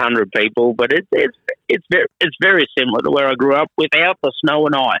 700 people, but it's very similar to where I grew up without the snow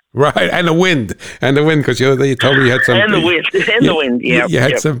and ice. Right, and the wind, because you told me you had some the wind. Yeah, you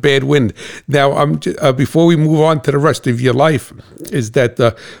had some bad wind. Now, before we move on to the rest of your life, is that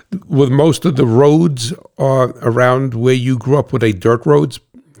with most of the roads around where you grew up, were they dirt roads,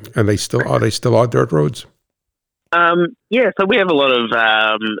 and they still are dirt roads? Yeah, so we have a lot of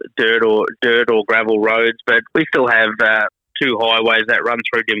dirt or gravel roads, but we still have two highways that run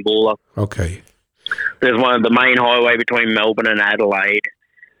through Dimboola. Okay. There's the main highway between Melbourne and Adelaide,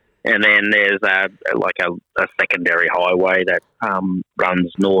 and then there's a secondary highway that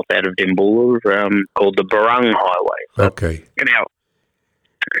runs north out of Dimboola called the Barung Highway. So, okay.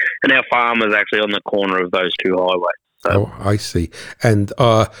 And our farm is actually on the corner of those two highways. So. Oh, I see. And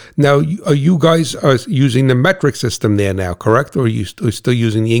now, are you guys using the metric system there now, correct? Or are you still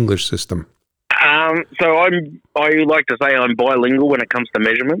using the English system? So I like to say I'm bilingual when it comes to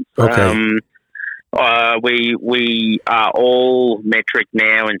measurements. Okay. We are all metric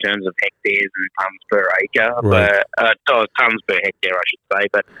now in terms of hectares and tons per acre, Right. but tons per hectare, I should say.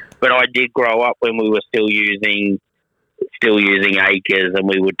 But I did grow up when we were still using acres, and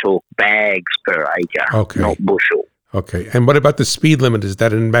we would talk bags per acre, Okay. not bushel. Okay. And what about the speed limit? Is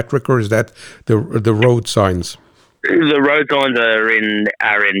that in metric or is that the road signs? The road signs are in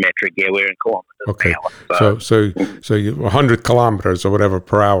metric. Yeah, we're in kilometres Okay. an hour. So you 100 kilometers or whatever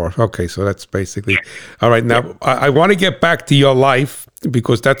per hour. Okay. So that's basically all right. Now I want to get back to your life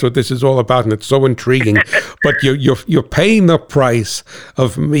because that's what this is all about, and it's so intriguing. But you're paying the price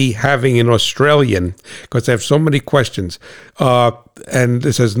of me having an Australian because I have so many questions. And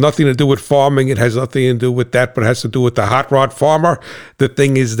this has nothing to do with farming. It has nothing to do with that, but it has to do with the hot rod farmer. The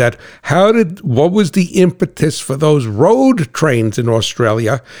thing is that what was the impetus for those road trains in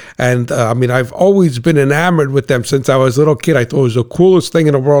Australia? And I mean, I've always been enamored with them since I was a little kid. I thought it was the coolest thing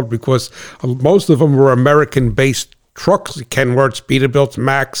in the world because most of them were American-based trucks, Kenworths, Peterbilts,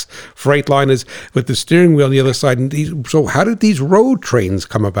 Max, Freightliners with the steering wheel on the other side. And so how did these road trains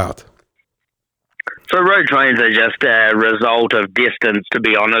come about? So road trains are just a result of distance, to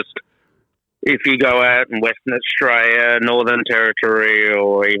be honest. If you go out in Western Australia, Northern Territory,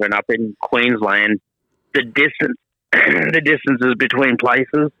 or even up in Queensland, the distances between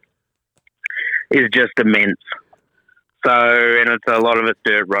places is just immense. So, and it's a lot of it's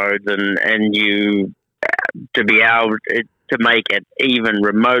dirt roads, and you to be able to make it even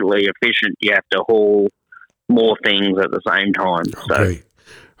remotely efficient, you have to haul more things at the same time. Okay.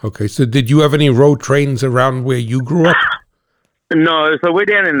 Okay. So did you have any road trains around where you grew up? No, so we're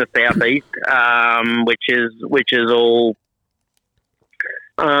down in the southeast, which is all.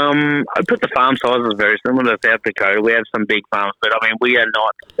 I put the farm sizes very similar to South Dakota. We have some big farms, but I mean we are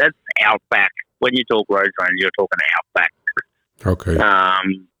not. That's outback. When you talk road trains, you're talking outback. Okay.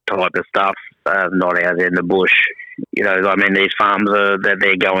 Type of stuff, not out in the bush. You know, I mean these farms that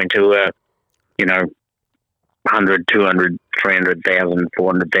they're going to, 100, 200, 300,000,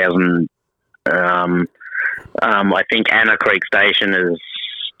 400,000. I think Anna Creek Station is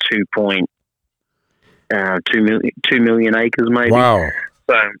 2 million acres, maybe. Wow.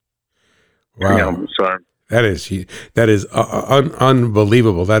 So, wow. So that is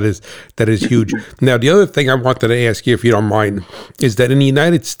unbelievable. That is huge. Now, the other thing I wanted to ask you, if you don't mind, is that in the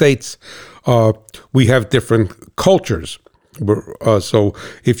United States, we have different cultures. So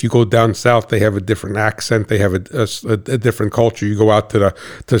if you go down south, they have a different accent. They have a different culture. You go out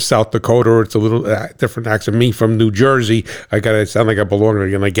to South Dakota, it's a little different accent. Me from New Jersey, I gotta sound like I belong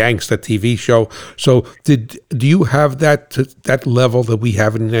in a gangster TV show. So do you have that level that we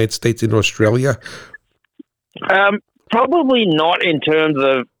have in the United States in Australia? Probably not in terms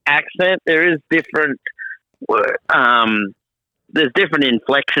of accent. There is different. There's different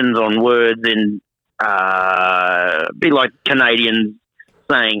inflections on words in. Be like Canadians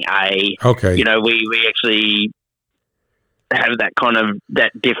saying "a." Okay. You know, we actually have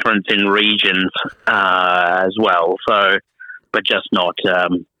that difference in regions as well. So, but just not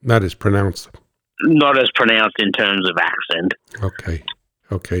as pronounced. Not as pronounced in terms of accent.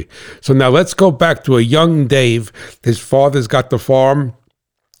 Okay. So now let's go back to a young Dave. His father's got the farm.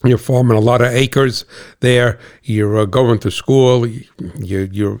 You're farming a lot of acres there. You're going to school.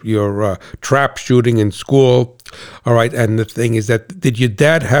 You're trap shooting in school. All right. And the thing is that, did your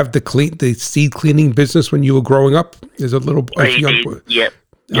dad have the seed cleaning business when you were growing up? Is a little. He did. Yep.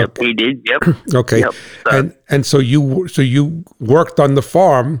 Okay. He did. Yep. Okay. Yep. And so you worked on the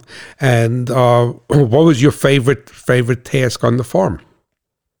farm. And what was your favorite task on the farm?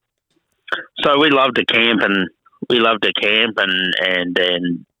 So we loved to camp and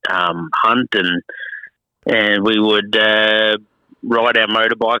hunt and we would ride our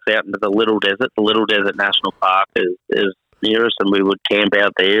motorbikes out into the Little Desert. The Little Desert National Park is near us, and we would camp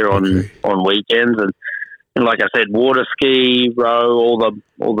out there on weekends and like I said, water ski, row, all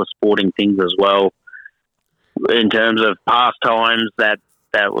the sporting things as well. In terms of pastimes, that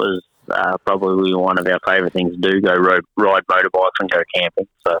was probably one of our favourite things to do: go ride motorbikes and go camping.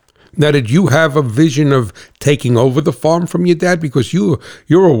 So. Now, did you have a vision of taking over the farm from your dad? Because you're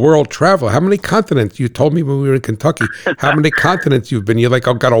a world traveler. How many continents? You told me when we were in Kentucky. How many continents you've been? You're like,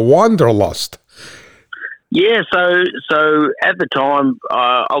 I've got a wanderlust. Yeah. So at the time,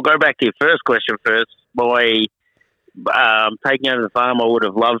 I'll go back to your first question first. By taking over the farm, I would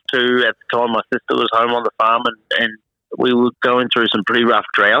have loved to. At the time, my sister was home on the farm, and we were going through some pretty rough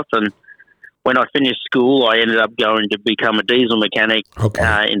droughts. And when I finished school, I ended up going to become a diesel mechanic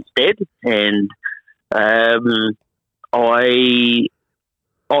instead. And this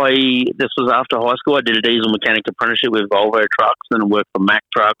was after high school. I did a diesel mechanic apprenticeship with Volvo trucks and worked for Mack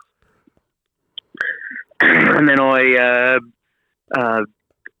trucks. and then I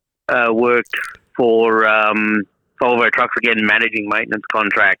worked for Volvo Trucks again, managing maintenance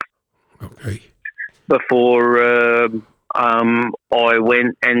contracts. Okay. Before I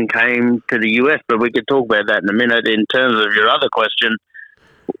went and came to the US, but we could talk about that in a minute. In terms of your other question,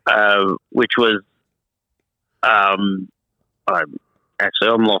 which was, I'm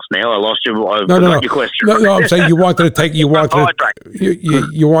lost now. I lost you. I forgot your question. No, I'm saying you wanted to take you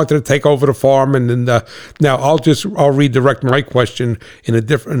wanted to take over the farm, and then now I'll redirect my question in a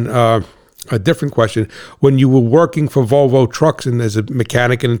different question. When you were working for Volvo Trucks and as a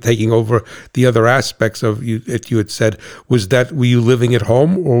mechanic and taking over the other aspects of you, that you had said, were you living at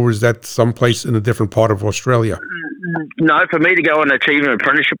home, or was that someplace in a different part of Australia? No, for me to go and achieve an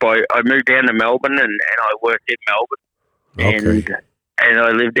apprenticeship, I moved down to Melbourne and I worked in Melbourne. Okay. And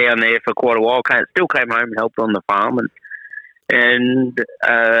I lived down there for quite a while. Still came home and helped on the farm, and it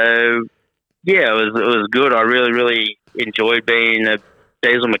was good. I really, really enjoyed being a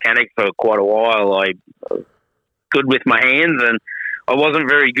diesel mechanic for quite a while. I was good with my hands, and I wasn't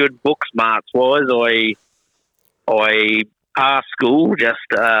very good book smarts wise. I passed school, just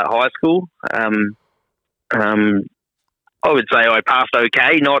high school. I would say I passed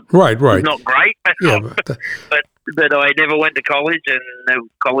okay, not not great, yeah, but I never went to college, and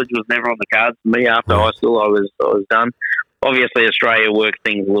college was never on the cards for me. After high school, I was done. Obviously, Australia works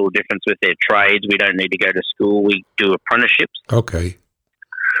things a little different with their trades. We don't need to go to school. We do apprenticeships. Okay.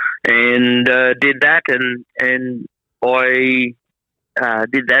 And did that, and I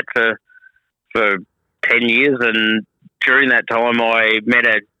did that for 10 years. And during that time, I met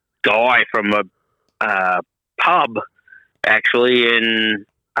a guy from a pub, actually,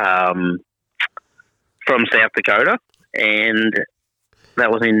 from South Dakota, and that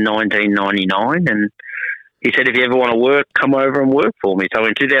was in 1999. And he said, if you ever want to work, come over and work for me. So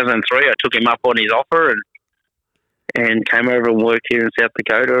in 2003, I took him up on his offer and came over and worked here in South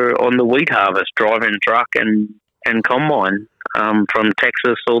Dakota on the wheat harvest, driving truck and combine from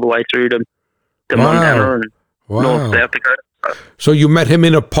Texas all the way through to Montana and North South Dakota. So you met him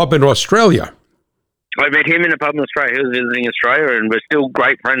in a pub in Australia? I met him in a pub in Australia. He was visiting Australia, and we're still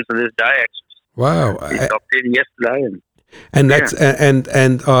great friends to this day, actually. Wow! He stopped in yesterday,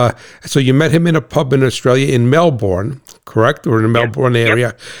 so you met him in a pub in Australia, in Melbourne, correct, or in the Melbourne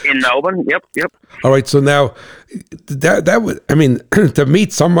area? Yep. In Melbourne. Yep. All right. So now, that would, I mean, to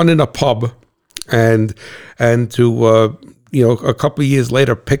meet someone in a pub, and to a couple of years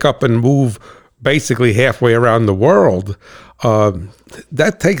later pick up and move basically halfway around the world.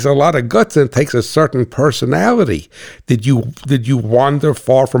 That takes a lot of guts and takes a certain personality. Did you wander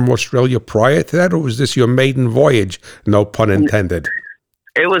far from Australia prior to that, or was this your maiden voyage? No pun intended.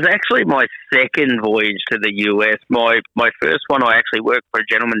 It was actually my second voyage to the US. My first one, I actually worked for a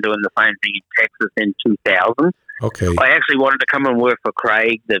gentleman doing the same thing in Texas in 2000. Okay. I actually wanted to come and work for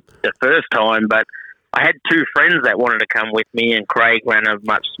Craig the first time, but I had two friends that wanted to come with me, and Craig ran a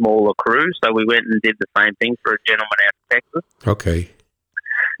much smaller crew, so we went and did the same thing for a gentleman out of Texas. Okay.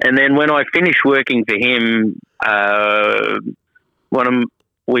 And then when I finished working for him, I bought a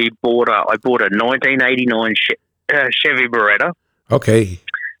 1989 Chevy Beretta. Okay.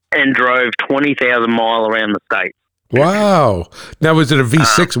 And drove 20,000 miles around the state. Wow. Now, was it a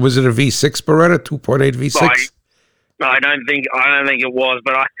V6? Was it a V6 Beretta, 2.8 V6? I don't think it was,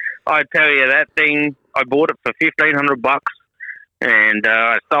 but I tell you, that thing, I bought it for $1,500, and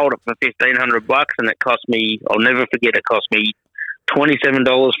I sold it for $1,500, and it cost me, I'll never forget, it cost me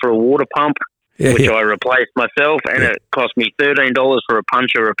 $27 for a water pump, which I replaced myself, and it cost me $13 for a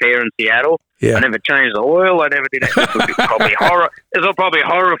puncher repair in Seattle. Yeah. I never changed the oil. I never did it. This will probably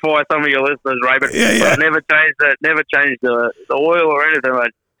horrify some of your listeners, Ray, but I never changed the oil or anything.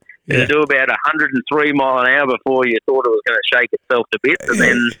 It'd do about 103 miles an hour before you thought it was going to shake itself to bits,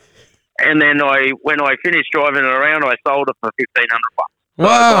 and then when I finished driving it around, I sold it for $1,500.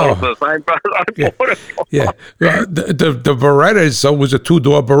 Wow! So the same price I bought it for. Yeah, the Berettas. So it was a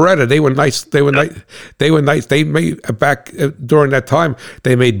 2-door Beretta. They were nice. They were nice. They were nice. They made back during that time.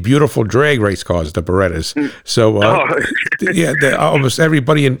 They made beautiful drag race cars, the Berettas. So almost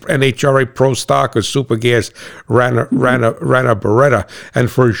everybody in NHRA Pro Stock or Super Gas ran a Beretta, and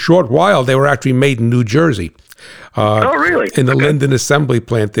for a short while they were actually made in New Jersey. Really? In the Linden Assembly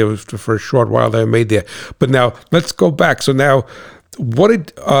Plant, there was for a short while they were made there. But now let's go back. So now, what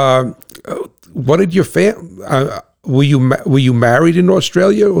did your were you married in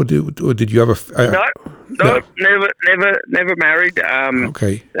Australia, or did you have a? No, never married.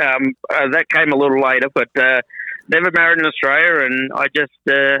 Okay. That came a little later, but never married in Australia, and I just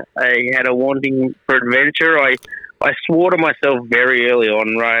I had a wanting for adventure. I I swore to myself very early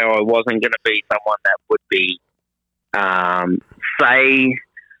on, Ray, I wasn't going to be someone that would be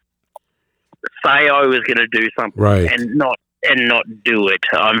say I was going to do something and not do it.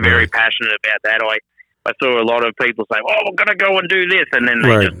 I'm very passionate about that. I saw a lot of people say, "Oh, we're going to go and do this," and then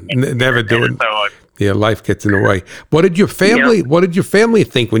they just never do it. So life gets in the way. What did your family? What did your family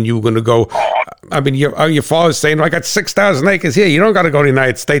think when you were going to go? I mean, your father's saying, "I got 6,000 acres here. You don't got to go to the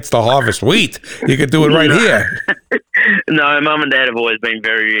United States to harvest wheat. You could do it right here." No, Mum and Dad have always been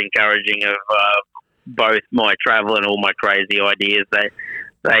very encouraging of both my travel and all my crazy ideas. They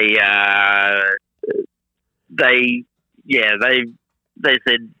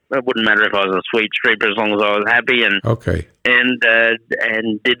said it wouldn't matter if I was a sweet stripper as long as I was happy and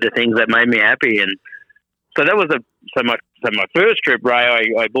did the things that made me happy. And so that was my first trip,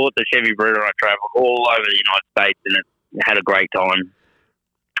 Ray. I bought the Chevy Bruder. I travelled all over the United States and it had a great time.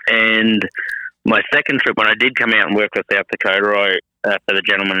 And my second trip, when I did come out and work for South Dakota, for the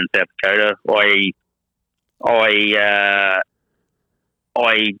gentleman in South Dakota,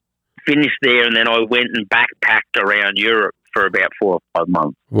 I finished there and then I went and backpacked around Europe for about 4 or 5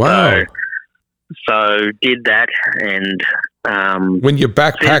 months. Wow. So did that. And when you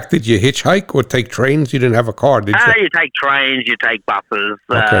backpacked, did you hitchhike or take trains? You didn't have a car, did you? You take trains, you take buses,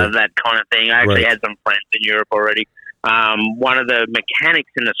 that kind of thing. I actually had some friends in Europe already. One of the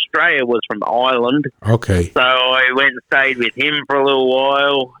mechanics in Australia was from Ireland. Okay. So I went and stayed with him for a little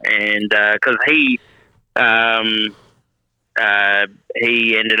while, and because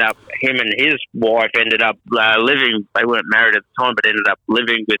him and his wife ended up living, they weren't married at the time, but ended up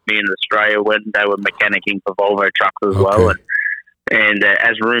living with me in Australia when they were mechanicking for Volvo trucks as well, and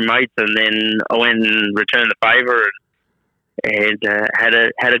as roommates. And then I went and returned the favour and had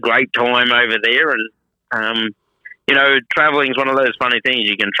a great time over there. And traveling is one of those funny things.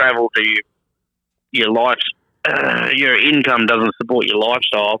 You can travel to your life's your income doesn't support your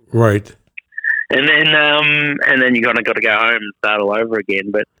lifestyle, right? And then you got to go home and start all over again.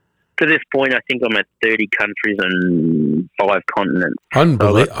 But to this point, I think I'm at 30 countries and 5 continents.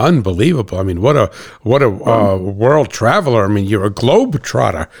 Unbelievable! I mean, what a world traveler! I mean, you're a globe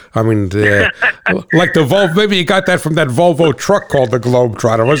trotter. I mean, like the Volvo. Maybe you got that from that Volvo truck called the Globe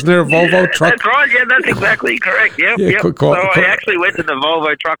Trotter. Wasn't there a Volvo truck? That's right. Yeah, that's exactly correct. Yep. I actually went to the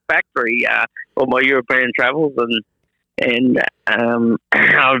Volvo truck factory for my European travels, and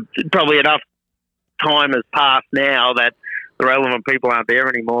probably enough time has passed now that the relevant people aren't there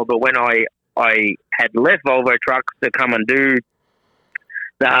anymore. But when I had left Volvo trucks to come and do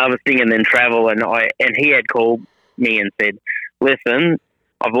the harvesting and then travel, and he had called me and said, "Listen,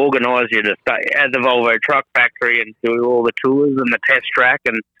 I've organised you to stay at the Volvo truck factory and do all the tours and the test track."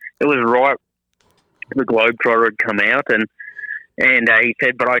 And it was right. The Globetrotter had come out, and he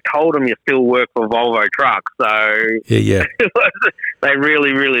said, "But I told him you still work for Volvo trucks." So yeah. They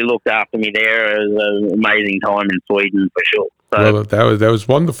really, really looked after me there. It was an amazing time in Sweden for sure. So, well, that was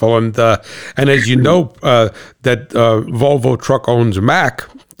wonderful, and as you know, that Volvo truck owns Mack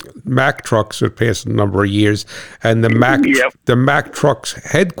trucks for the past number of years, and the Mack trucks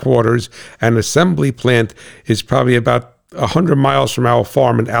headquarters and assembly plant is probably about 100 miles from our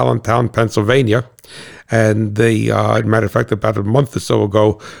farm in Allentown, Pennsylvania. And matter of fact, about a month or so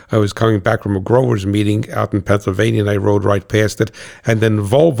ago, I was coming back from a growers meeting out in Pennsylvania, and I rode right past it. And then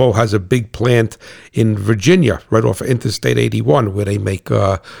Volvo has a big plant in Virginia, right off of Interstate 81, where they make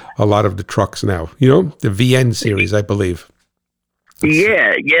a lot of the trucks now. You know, the VN series, I believe.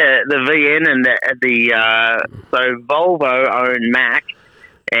 Yeah, the VN and so Volvo owned Mack,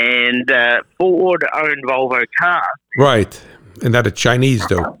 and Ford owned Volvo cars. Right, and that a Chinese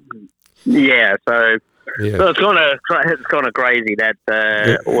though. Yeah, so it's kind of crazy that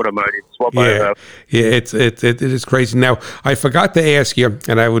automotive swap over. Yeah, it is crazy. Now, I forgot to ask you,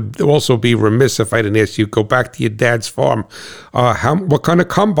 and I would also be remiss if I didn't ask you. Go back to your dad's farm. What kind of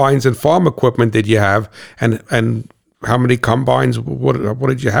combines and farm equipment did you have, and how many combines? What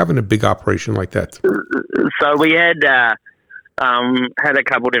did you have in a big operation like that? So we had a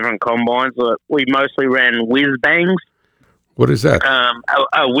couple different combines. We mostly ran whiz bangs. What is that?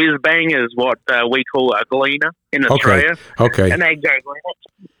 A whiz bang is what we call a gleaner in Australia. Okay. And they go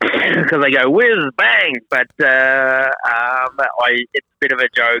because they go whiz bang, but it's a bit of a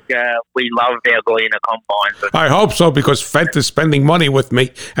joke. We loved our gleaner combines. I hope so, because Fent is spending money with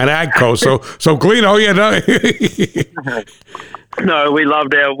me and Agco. So Gleaner, No, we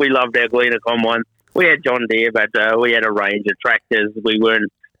loved our gleaner combines. We had John Deere, but we had a range of tractors.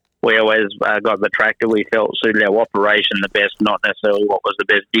 We always got the tractor we felt suited our operation the best, not necessarily what was the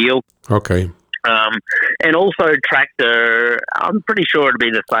best deal. Okay. And also tractor, I'm pretty sure it'd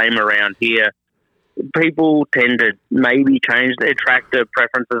be the same around here. people tend to maybe change their tractor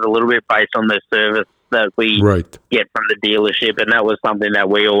preferences a little bit based on the service that we get from the dealership, and that was something that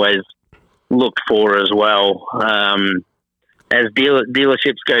we always looked for as well. As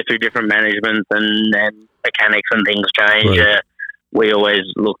dealerships go through different managements and mechanics and things change, we always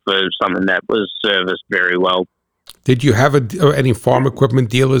look for something that was serviced very well. Did you have any farm equipment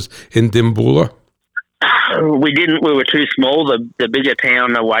dealers in Dimboola? We didn't. We were too small. The bigger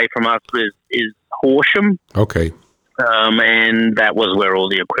town away from us is Horsham. Okay. And that was where all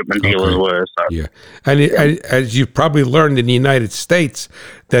the equipment dealers were. So. Yeah, and as you've probably learned in the United States,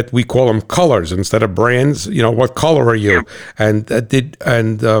 that we call them colors instead of brands. You know, what color are you? Yeah.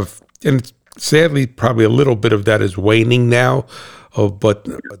 And sadly, probably a little bit of that is waning now, but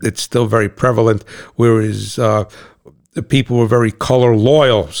it's still very prevalent. Whereas the people were very color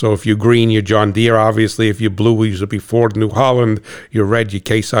loyal. So if you're green, you're John Deere. Obviously, if you're blue, we used to be Ford, New Holland. You're red, you're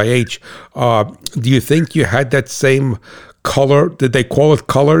Case IH. Do you think you had that same color? Did they call it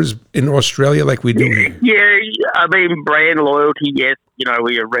colors in Australia like we do here? Yeah, I mean, brand loyalty, yes. You know,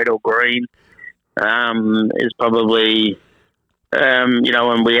 we are red or green is probably, you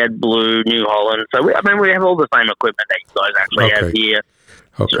know, and we had blue, New Holland. So, we have all the same equipment that you guys actually have here.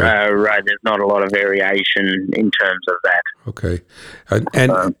 Okay. There's not a lot of variation in terms of that. Okay,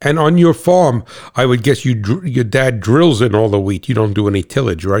 and on your farm, I would guess your dad drills in all the wheat. You don't do any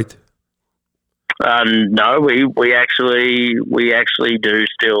tillage, right? No, we actually do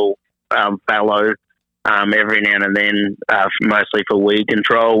still fallow every now and then, mostly for weed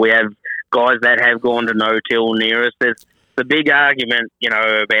control. We have guys that have gone to no-till near us. There's the big argument, you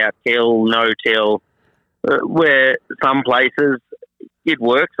know, about till, no-till, where some places it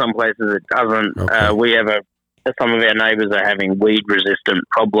works, some places it doesn't. Okay. We have some of our neighbours are having weed-resistant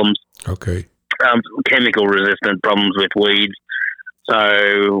problems. Okay. Chemical-resistant problems with weeds.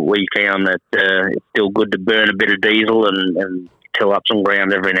 So we found that it's still good to burn a bit of diesel and till up some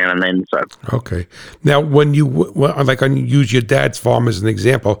ground every now and then. So okay. Now, when you use your dad's farm as an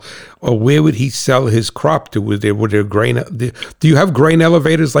example, where would he sell his crop to? Would there grain? Do you have grain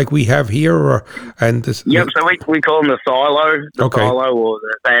elevators like we have here? Yep. So we call them the silo. Silo, or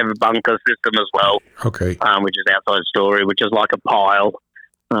they have a bunker system as well. Okay. Which is outside storage, which is like a pile,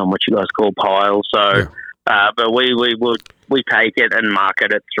 which you guys call piles. So, but we take it and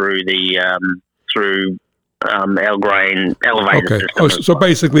market it through our grain elevator system. So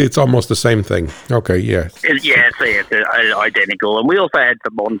basically it's almost the same thing. Okay, yeah. It's identical. And we also had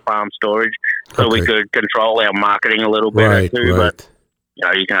some on-farm storage, so we could control our marketing a little better too. But, you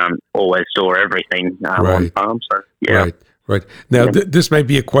know, you can't always store everything on-farm. So, yeah. Right. Now, this may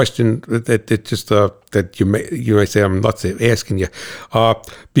be a question that you may say I'm not asking you.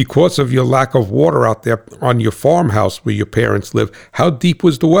 Because of your lack of water out there on your farmhouse where your parents live, how deep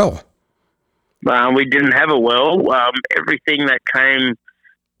was the well? We didn't have a well. Everything that came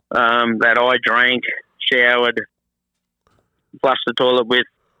that I drank, showered, flushed the toilet with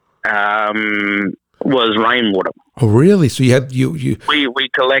was rainwater. Oh, really? So you had we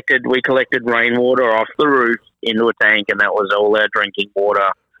collected rainwater off the roof into a tank, and that was all our drinking water.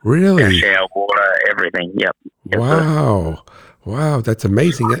 Really? Our shower water, everything. Yep. Wow, that's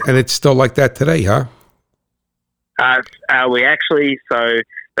amazing. And it's still like that today, huh? We actually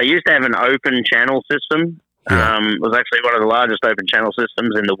they used to have an open channel system. Yeah. It was actually one of the largest open channel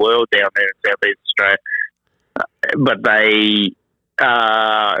systems in the world down there in Southeast Australia. But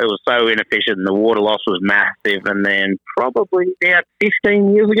it was so inefficient and the water loss was massive. And then probably about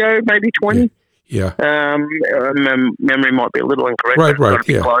 15 years ago, maybe 20. Yeah. Memory might be a little incorrect. Right.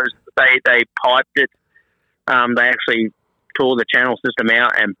 Yeah. Closed. They piped it. They actually tore the channel system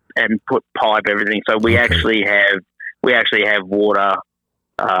out and put pipe everything. So we actually have water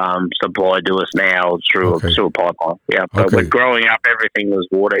supplied to us now through a pipeline. Yeah, but when growing up, everything was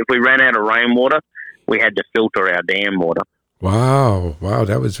water. If we ran out of rainwater, we had to filter our dam water. Wow,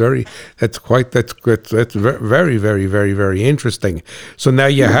 that's very, very, very, very, very interesting. So now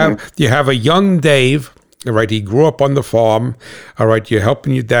you have a young Dave. All right, he grew up on the farm. All right, you're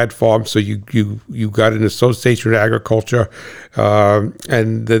helping your dad farm, so you got an association with agriculture,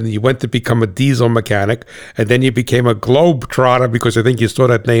 and then you went to become a diesel mechanic, and then you became a globe trotter because I think you saw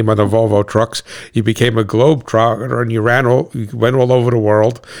that name on the Volvo trucks. You became a globe trotter, and you went all over the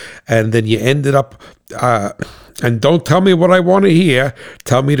world, and then you ended up. And don't tell me what I want to hear.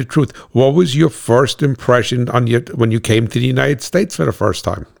 Tell me the truth. What was your first impression when you came to the United States for the first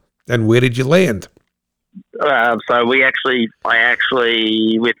time, and where did you land? So I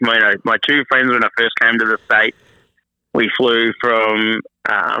actually, with my two friends when I first came to the States, we flew from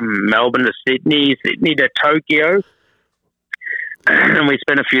Melbourne to Sydney to Tokyo, and we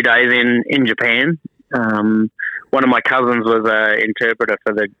spent a few days in Japan. one of my cousins was an interpreter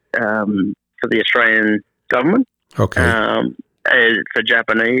for the Australian government. Okay. For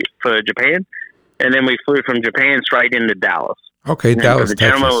Japan, and then we flew from Japan straight into Dallas. Okay, and Dallas,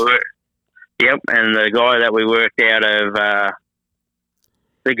 Texas. And the guy that we worked out of,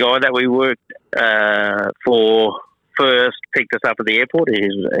 for first picked us up at the airport.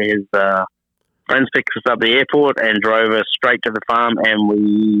 His friends picked us up at the airport and drove us straight to the farm, and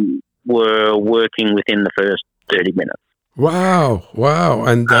we were working within the first 30 minutes. Wow!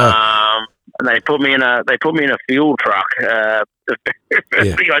 And they put me in a fuel truck. The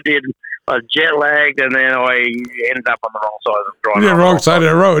first thing I did, I was jet lagged, and then I ended up on the wrong side of the driving. The wrong side of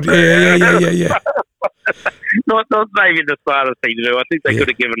the road. Yeah. not maybe the smartest thing to do. I think they could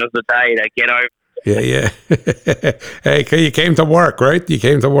have given us a day to get over. Yeah. Hey, you came to work, right? You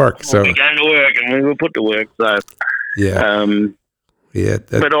came to work, so we came to work, and we were put to work. So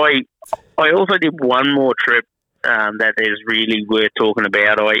But I also did one more trip that is really worth talking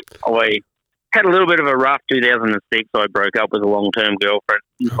about. I had a little bit of a rough 2006. I broke up with a long-term girlfriend,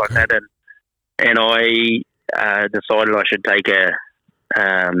 things like that, and I decided I should take a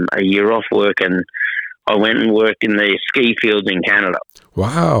year off work, and I went and worked in the ski fields in Canada.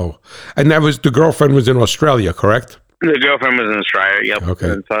 Wow! And that was the girlfriend was in Australia, correct? The girlfriend was in Australia. Yep.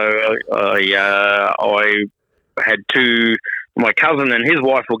 Okay. And so I had my cousin and his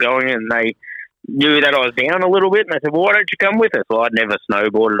wife were going, and they knew that I was down a little bit, and they said, "Well, why don't you come with us?" Well, I'd never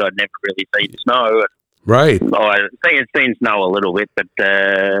snowboarded. I'd never really seen snow. Right. I'd seen snow a little bit, but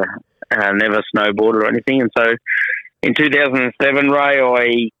I never snowboarded or anything. And so in 2007, Ray,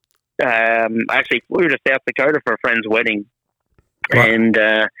 I actually flew to South Dakota for a friend's wedding. Wow. And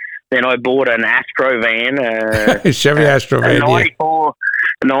then I bought an Astro van. Chevy Astro van, a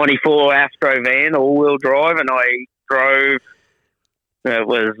 94 Astro van, all-wheel drive, and I drove, it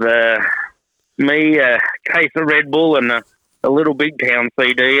was me, a case of Red Bull, and a little Big Town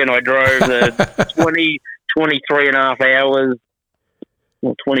CD, and I drove the 23 and a half hours,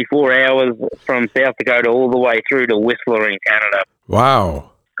 24 hours from South Dakota all the way through to Whistler in Canada. Wow.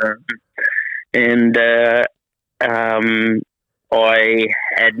 And I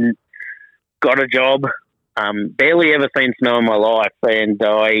had got a job, barely ever seen snow in my life, and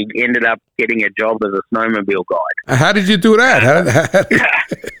I ended up getting a job as a snowmobile guide. How did you do that?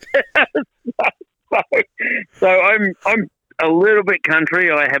 So I'm a little bit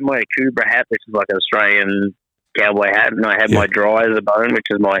country. I have my Cobra hat, which is like an Australian cowboy hat, and I have my dry as a bone, which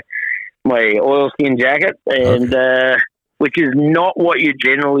is my oilskin jacket, and which is not what you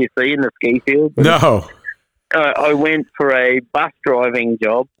generally see in the ski field. No. I went for a bus driving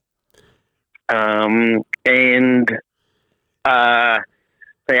job, and they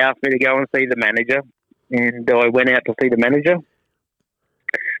asked me to go and see the manager, and I went out to see the manager.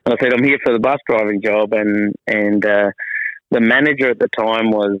 And I said, I'm here for the bus driving job, and the manager at the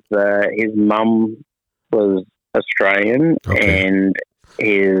time was his mum was Australian, and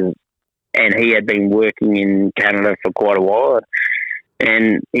he had been working in Canada for quite a while.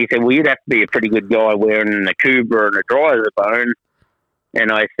 And he said, well, you'd have to be a pretty good guy wearing a Cobra and a dry as a bone.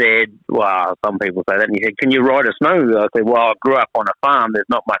 And I said, well, some people say that. And he said, can you ride a snowmobile? I said, well, I grew up on a farm. There's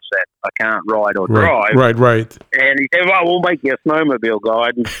not much that I can't ride or drive. Right. And he said, well, we'll make you a snowmobile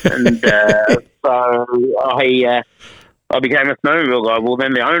guide. And so I became a snowmobile guide. Well,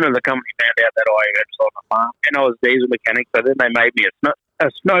 then the owner of the company found out that I had on a farm, and I was a diesel mechanic. So then they made me a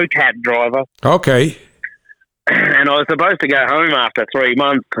snow cab driver. Okay. And I was supposed to go home after 3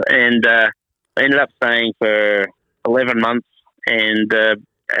 months, and I ended up staying for 11 months, and I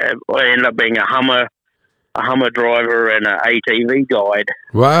ended up being a Hummer driver and an ATV guide.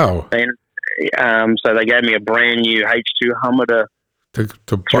 Wow. And so they gave me a brand new H2 Hummer to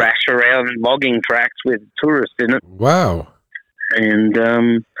thrash around logging tracks with tourists in it. Wow. And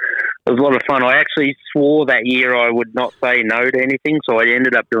it was a lot of fun. I actually swore that year I would not say no to anything, so I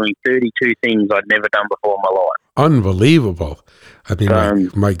ended up doing 32 things I'd never done before in my life. Unbelievable. I mean,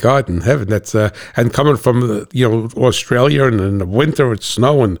 my God in heaven, that's and coming from Australia, and in the winter it's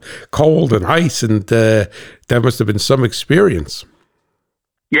snow and cold and ice, and that must have been some experience.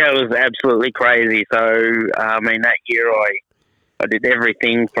 Yeah, it was absolutely crazy. So, I mean, that year I did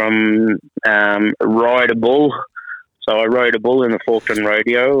everything from ride a bull. So I rode a bull in the Faulkton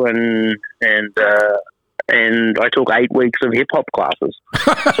rodeo, and I took 8 weeks of hip hop classes.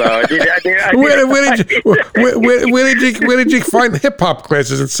 So I did. Where did you find hip hop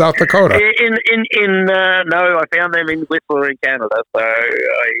classes in South Dakota? No, I found them in Whistler in Canada. So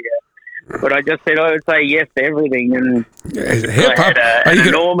but I just said I would say yes to everything, and hip hop. I had an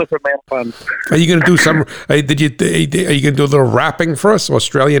enormous amount of fun. Are you going to do some? Are you going to do a little rapping for us?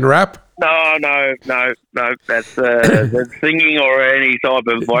 Australian rap? No. That's the singing or any type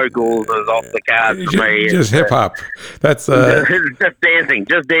of vocals is off the cards for me. Just hip hop. That's just dancing,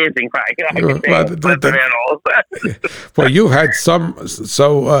 mate. I can dance around all of that. Well, you had some.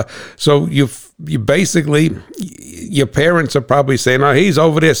 So you basically, your parents are probably saying, "Oh, he's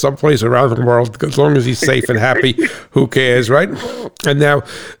over there someplace around the world. As long as he's safe and happy, who cares, right?" And now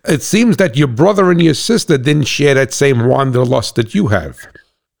it seems that your brother and your sister didn't share that same wanderlust that you have.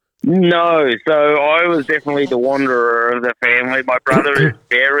 No, so I was definitely the wanderer of the family. My brother is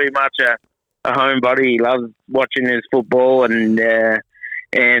very much a homebody. He loves watching his football and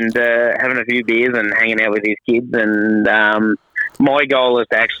having a few beers and hanging out with his kids. And my goal is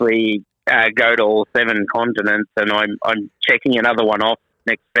to actually go to all 7 continents, and I'm checking another one off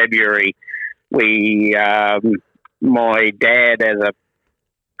next February. My dad, as a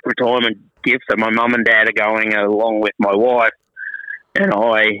retirement gift, so my mum and dad are going along with my wife, and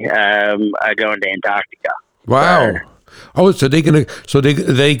I are going to Antarctica. Wow. So they gonna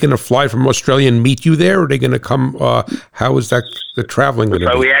fly from Australia and meet you there, or are they gonna come? How is that the traveling going to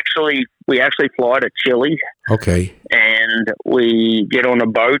be? So we actually fly to Chile. Okay. And we get on a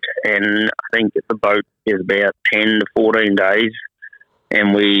boat, and I think the boat is about 10 to 14 days,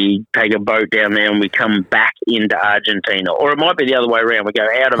 and we take a boat down there and we come back into Argentina, or it might be the other way around. We go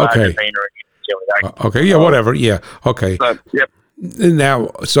out of Argentina and into Chile. Okay. Yeah. Whatever. Yeah. Okay. So, yep.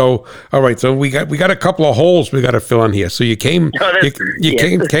 Now, all right. So we got a couple of holes we got to fill in here. So you came,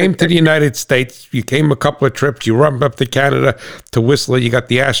 came to the United States. You came a couple of trips. You rumped up to Canada, to Whistler. You got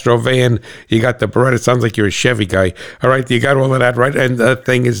the Astro van. You got the Beretta. It sounds like you're a Chevy guy. All right. You got all of that, right? And the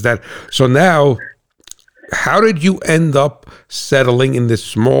thing is that, so now, how did you end up settling in this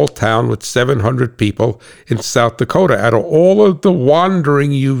small town with 700 people in South Dakota? Out of all of the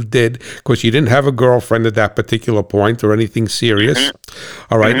wandering you did, because you didn't have a girlfriend at that particular point or anything serious,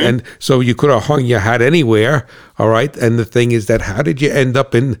 all right? Mm-hmm. And so you could have hung your hat anywhere, all right? And the thing is that, how did you end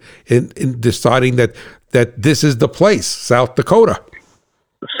up in deciding that this is the place, South Dakota?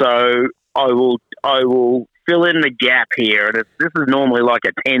 So I will fill in the gap here. This is normally like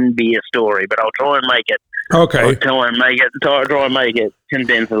a 10-beer story, but I'll try and make it. Okay. I'll try and make it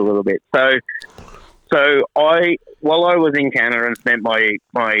condensed a little bit. So while I was in Canada and spent my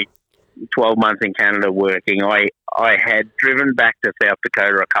 12 months in Canada working, I had driven back to South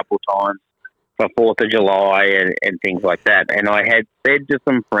Dakota a couple times for 4th of July and things like that. And I had said to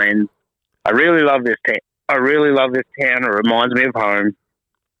some friends, I really love this town. It reminds me of home.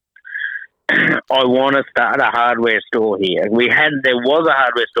 I want to start a hardware store here. There was a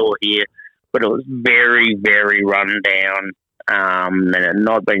hardware store here, but it was very, very run down, and it had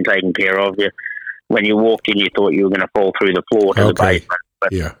not been taken care of. When you walked in, you thought you were going to fall through the floor to the basement.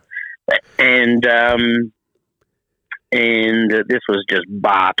 But, yeah. And this was just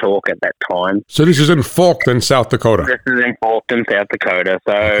bar talk at that time. So this is in Faulkton, South Dakota. This is in Faulkton, South Dakota.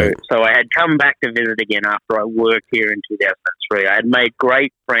 So I had come back to visit again after I worked here in 2003. I had made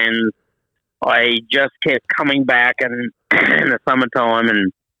great friends. I just kept coming back in the summertime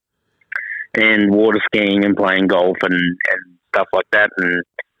and water skiing and playing golf and stuff like that.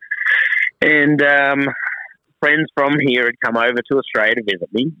 And friends from here had come over to Australia to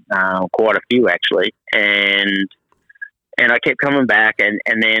visit me, quite a few actually. And I kept coming back and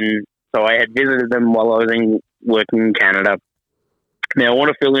then, so I had visited them while I was working in Canada. Now I want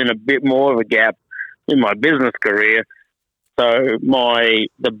to fill in a bit more of a gap in my business career. So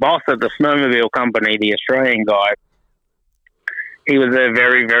the boss of the snowmobile company, the Australian guy, he was a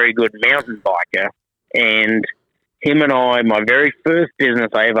very, very good mountain biker. And him and I, my very first business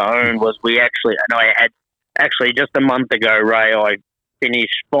I ever owned was I had just a month ago, Ray, I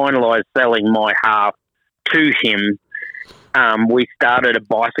finalized selling my half to him. We started a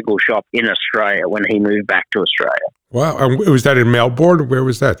bicycle shop in Australia when he moved back to Australia. Wow. And was that in Melbourne? Where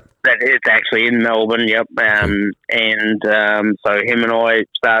was that? It's actually in Melbourne, yep. So him and I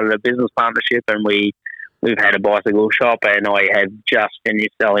started a business partnership, and we've had a bicycle shop, and I had just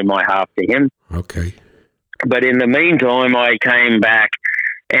finished selling my half to him. Okay. But in the meantime, I came back,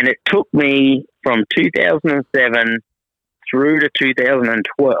 and it took me from 2007 through to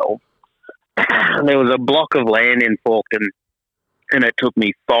 2012. There was a block of land in Faulkton, and it took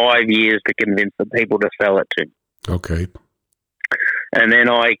me 5 years to convince the people to sell it to me. Okay. And then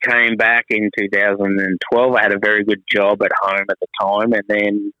I came back in 2012. I had a very good job at home at the time, and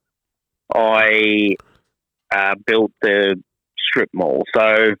then I built the strip mall.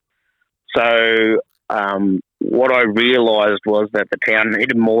 So what I realised was that the town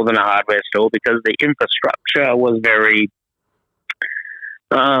needed more than a hardware store because the infrastructure was very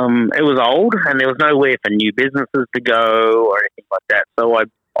it was old, and there was nowhere for new businesses to go or anything like that. So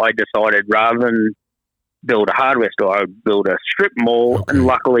I decided rather than build a hardware store, I would build a strip mall. Okay. And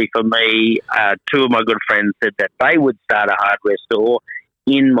luckily for me, two of my good friends said that they would start a hardware store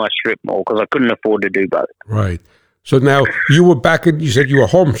in my strip mall because I couldn't afford to do both. Right. So now you were back in, you said you were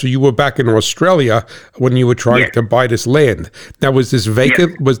home, so you were back in Australia when you were trying to buy this land. Now, was this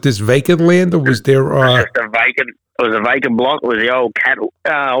vacant? Was this vacant land, or was there? It was just a vacant. It was a vacant block. It was the old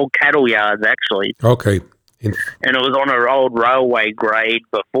cattle yards, actually. Okay. And it was on an old railway grade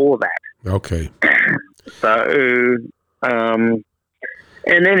before that. Okay. So, and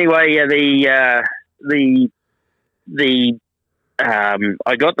anyway,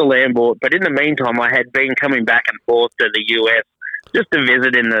 I got the land bought, but in the meantime, I had been coming back and forth to the US just to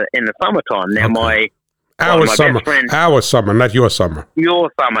visit in the summertime. Now, our summer, best friend, our summer, not your summer.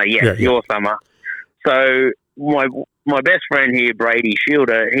 Your summer, your summer. So my best friend here, Brady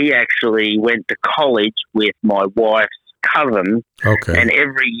Shielder, he actually went to college with my wife's cousin. Okay. And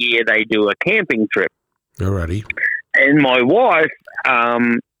every year they do a camping trip. Alrighty. And my wife,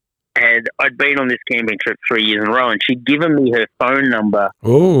 I'd been on this camping trip 3 years in a row, and she'd given me her phone number.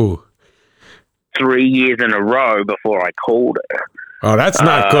 Oh. 3 years in a row before I called her. Oh, that's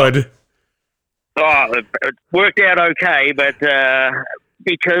not good. Oh, it worked out okay, but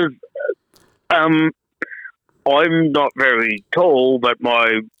because I'm not very tall, but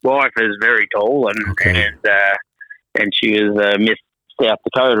my wife is very tall, and she was Miss South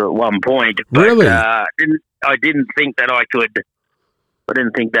Dakota at one point. But, really? I didn't think that I could. I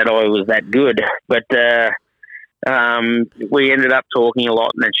didn't think that I was that good, but we ended up talking a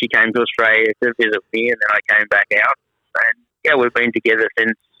lot, and then she came to Australia to visit me, and then I came back out, and we've been together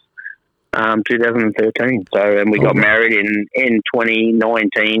since 2013. So, and we got married in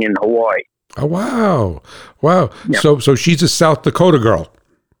 2019 in Hawaii. Oh wow! Yep. So she's a South Dakota girl.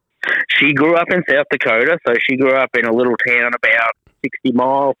 She grew up in South Dakota, so she grew up in a little town about 60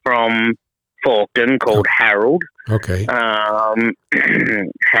 miles from Faulkton called Harold. Okay.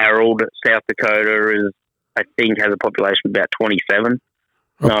 Harold, South Dakota I think, has a population of about 27.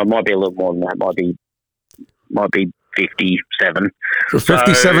 Oh. No, it might be a little more than that. Might be 57. So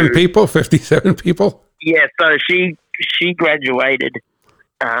 57 people? 57 people? Yeah, so she graduated,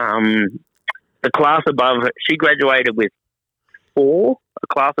 the class above her, she graduated with a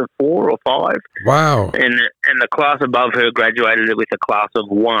class of 4 or 5. Wow. And the class above her graduated with a class of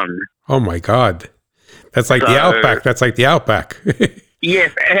 1. Oh my God. That's like the Outback. That's like the Outback.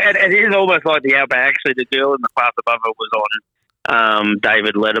 Yes, it is almost like the Outback. Actually, the girl in the class above her was on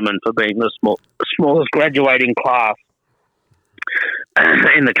David Letterman for being the smallest graduating class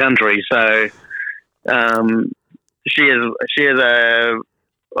in the country. So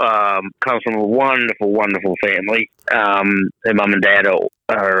comes from a wonderful, wonderful family. Her mum and dad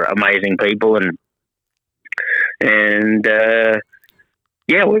are amazing people, and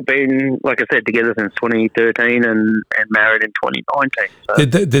we've been, like I said, together since 2013 and married in 2019. So.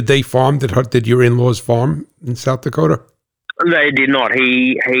 Did they farm? Did your in-laws farm in South Dakota? They did not.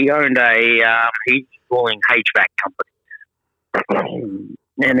 He owned a heat cooling HVAC company,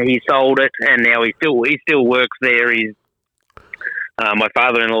 and he sold it, and now he still works there. He's my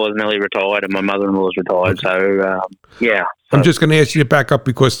father-in-law is nearly retired, and my mother-in-law is retired. Okay. So I'm just going to ask you to back up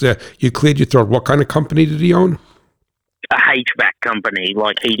because you cleared your throat. What kind of company did he own? A HVAC company,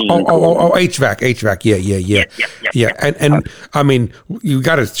 like heating. HVAC. Yeah. And I mean, you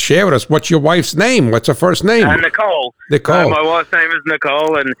got to share with us. What's your wife's name? What's her first name? Nicole. My wife's name is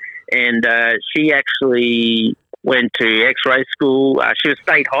Nicole, and she actually went to X-ray school. She was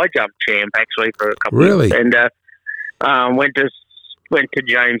state high jump champ actually for a couple of years, and went to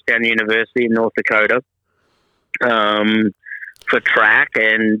Jamestown University in North Dakota for track,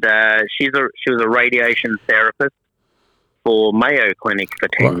 and she was a radiation therapist for Mayo Clinic for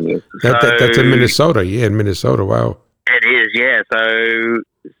 10 years. That's in Minnesota. Yeah, in Minnesota. Wow. It is, yeah. So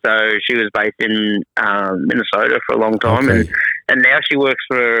she was based in Minnesota for a long time, and now she works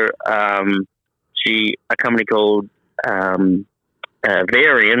for a company called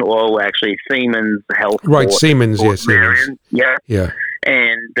Varian, or actually Siemens Health. Right, Siemens, yes. Varian, yeah.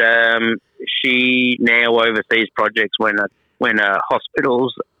 And she now oversees projects when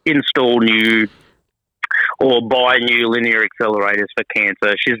hospitals install new or buy new linear accelerators for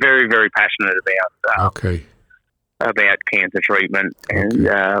cancer. She's very, very passionate about cancer treatment and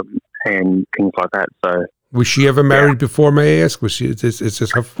things like that. So, was she ever married before? May I ask? Was she? Is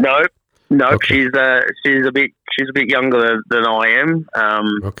this her? No. Okay. She's a bit younger than I am.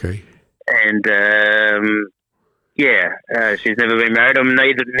 And she's never been married.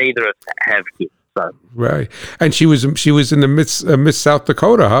 Neither of us have kids. So. Right, and she was in the Miss South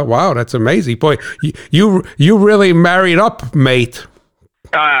Dakota, huh? Wow, that's amazing, boy. You really married up, mate.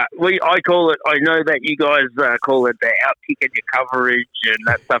 I call it. I know that you guys call it the outkick in your coverage and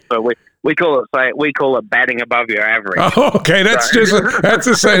that stuff, but we call it batting above your average. Oh, okay, that's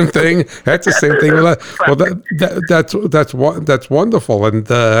the same thing. That's the same thing. That's wonderful, and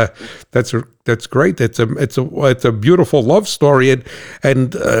that's great. It's a beautiful love story,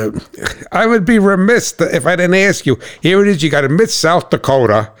 and I would be remiss if I didn't ask you. Here it is. You got to Miss South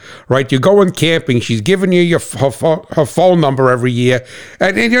Dakota, right? You're going camping. She's giving you her phone number every year,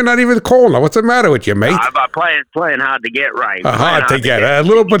 and you're not even calling her. What's the matter with you, mate? Playing hard to get, Ray. Hard to get. A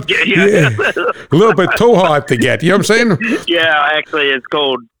little bit. Yeah, a little bit too hard to get. You know what I'm saying? Yeah, actually, it's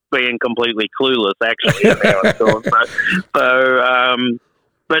called being completely clueless. Actually, is how it's called.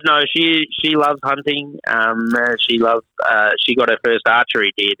 But no, she loves hunting. She got her first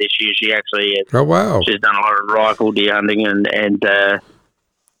archery deer this year. She actually has, oh wow. She's done a lot of rifle deer hunting, and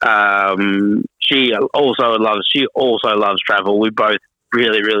she also loves travel. We both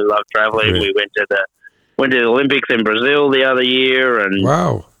really love traveling. Really? We went to the Olympics in Brazil the other year, and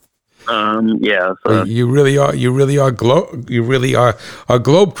wow. Yeah, so. You really are a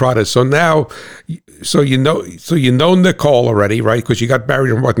globetrotter. So now, you know Nicole already, right? Because you got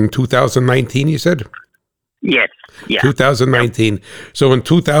married in 2019? You said. Yes. Yeah. 2019. Yep. So in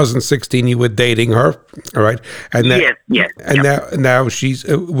 2016, you were dating her, all right? And yes. And now she's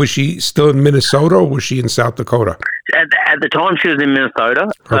was she still in Minnesota or was she in South Dakota? At the time, she was in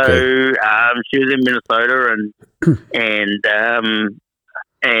Minnesota. Okay. So she was in Minnesota,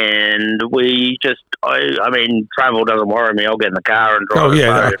 and we just, I mean, travel doesn't worry me. I'll get in the car and drive. Oh,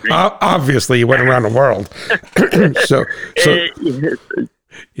 yeah. Obviously, you went around the world. so,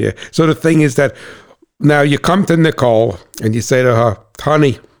 yeah. So the thing is that now you come to Nicole and you say to her,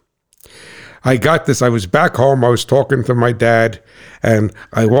 honey, I got this. I was back home. I was talking to my dad, and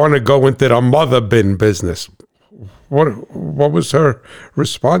I want to go into the mother bin business. What was her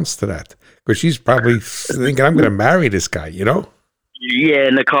response to that? Because she's probably thinking, I'm going to marry this guy, you know? Yeah,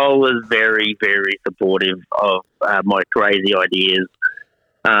 Nicole was very, very supportive of my crazy ideas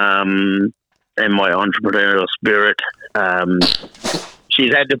and my entrepreneurial spirit.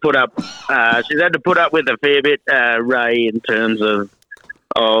 She's had to put up with a fair bit, Ray, in terms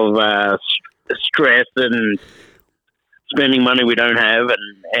of stress and spending money we don't have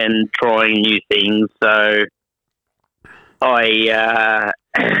and trying new things. So she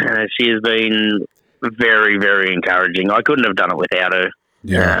has been very, very encouraging. I couldn't have done it without her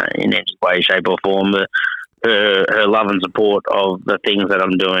in any way, shape or form. Her love and support of the things that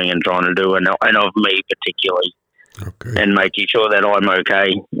I'm doing and trying to do and of me particularly, okay, and making sure that I'm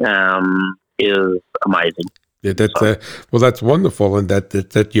okay is amazing. Yeah, that's wonderful, and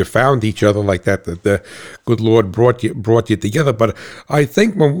that you found each other like that. That the good Lord brought you together. But I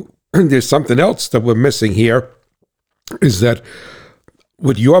think there's something else that we're missing here, is that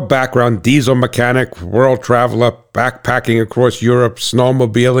with your background, diesel mechanic, world traveler, backpacking across Europe,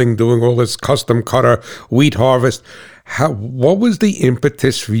 snowmobiling, doing all this custom cutter, wheat harvest, what was the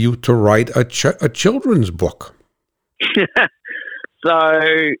impetus for you to write a children's book? So,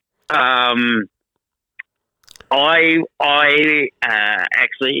 I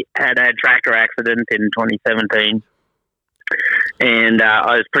actually had a tractor accident in 2017, and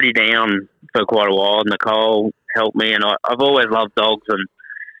I was pretty down for quite a while. Nicole helped me, and I've always loved dogs,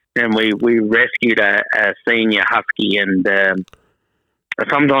 and we rescued a senior husky, and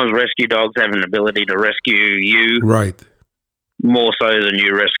sometimes rescue dogs have an ability to rescue you, right, more so than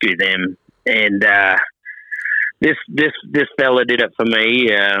you rescue them. And this fella did it for me.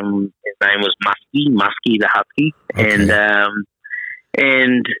 His name was Musky the Husky, okay.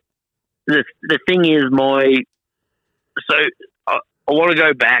 And the thing is, I want to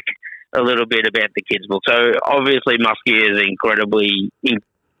go back a little bit about the kids' book. So obviously, Musky is incredibly. He's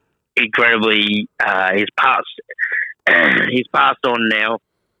passed on now.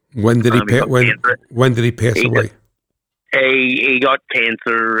 When did he pass away? He got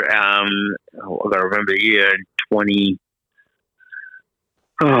cancer. I got to remember the year,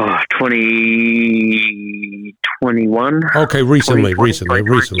 2021. Okay, recently.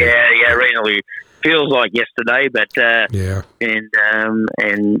 Yeah, recently. Feels like yesterday, but yeah. And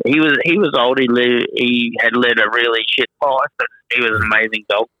he was old. He had led a really shit life, but he was an amazing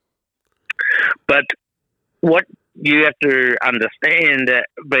dog. But what you have to understand,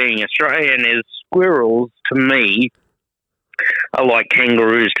 being Australian, is squirrels to me are like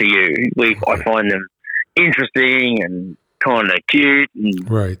kangaroos to you. I find them interesting and kind of cute and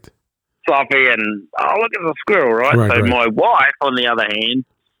right, fluffy, and look at the squirrel, right? So my wife, on the other hand,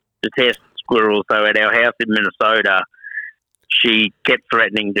 detests squirrels. So at our house in Minnesota, she kept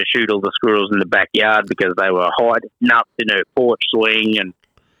threatening to shoot all the squirrels in the backyard because they were hiding nuts in her porch swing and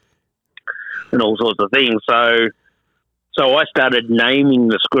all sorts of things. So I started naming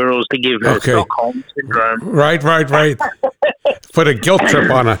the squirrels to give her Stockholm syndrome. Right. Put a guilt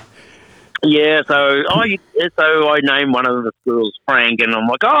trip on her. Yeah, so I named one of the squirrels Frank, and I'm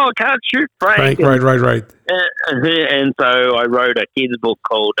like, I can't shoot Frank. Right. And so I wrote a kid's book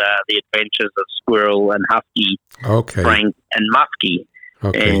called The Adventures of Squirrel and Husky, Frank and Musky.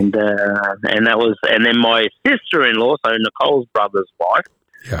 Okay. And that was, and then my sister-in-law, so Nicole's brother's wife,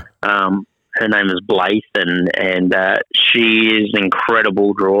 her name is Blaise, and she is an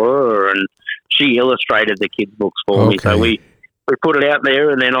incredible drawer, and she illustrated the kids' books for me. So we put it out there,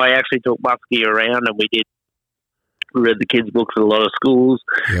 and then I actually took Musky around, and we read the kids' books at a lot of schools.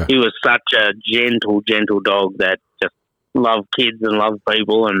 Yeah. He was such a gentle dog that just loved kids and loved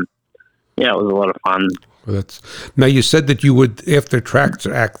people, and it was a lot of fun. Well, now you said that you would, after tracks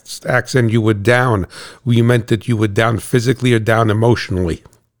accident, you would down. You meant that you would down physically or down emotionally?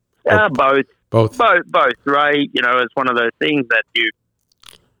 Both, right? It's one of those things that it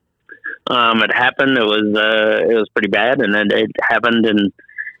happened. It was pretty bad, and then it happened,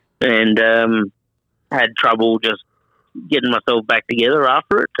 and had trouble just getting myself back together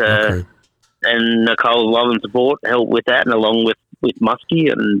after it. And Nicole's love and support helped with that, and along with Musky,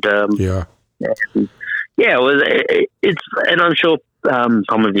 and it's, and I'm sure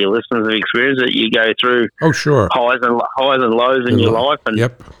some of your listeners have experienced it. You go through highs and lows in your life, and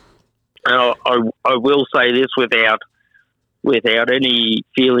I will say this without any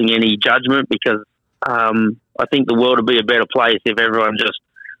feeling any judgment, because I think the world would be a better place if everyone just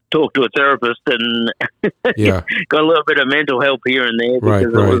talked to a therapist and got a little bit of mental help here and there,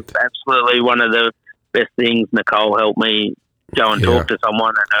 because it was absolutely one of the best things. Nicole helped me go and talk to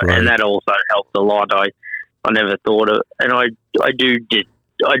someone, and that also helped a lot. I never thought of, and I do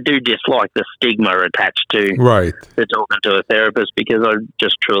dislike the stigma attached to talking to a therapist, because I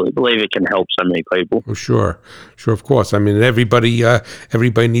just truly believe it can help so many people. Well, sure, of course. I mean, everybody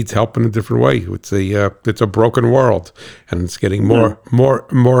needs help in a different way. It's a broken world, and it's getting more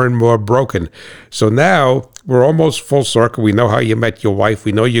and more broken. So now we're almost full circle. We know how you met your wife.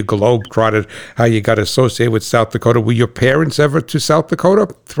 We know you globe-trotted, how you got associated with South Dakota. Were your parents ever to South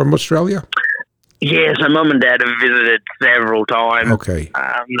Dakota from Australia? Yeah, so Mum and Dad have visited several times. Okay.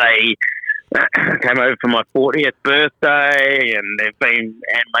 They came over for my 40th birthday, and and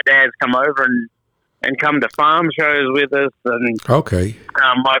my dad's come over and come to farm shows with us. And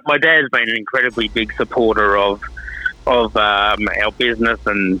my dad's been an incredibly big supporter of our business,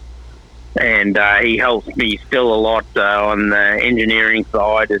 and he helps me still a lot on the engineering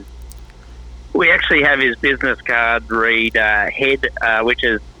side. And we actually have his business card read Hedt, which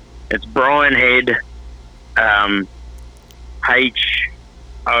is, it's Brian Hedt,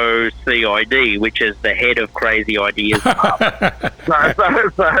 HOCID, which is the head of Crazy Ideas.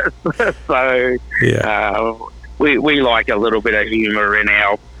 We like a little bit of humour in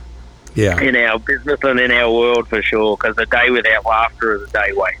our business and in our world, for sure, because a day without laughter is a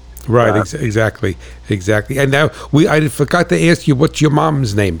day wasted. Right, exactly. And now I forgot to ask you, what's your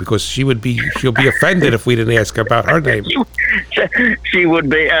mom's name, because she'll be offended if we didn't ask about her name. She would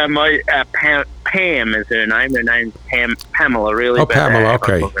be Pam is her name. Her name's Pamela. Really. Oh, Pamela.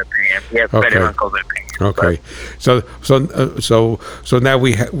 Okay. Yes, but everyone calls her Pam. Okay. So now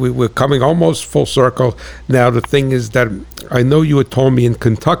we're coming almost full circle. Now the thing is that I know you had told me in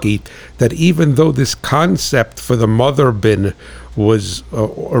Kentucky that even though this concept for the mother bin was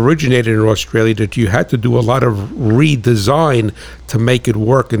originated in Australia, that you had to do a lot of redesign to make it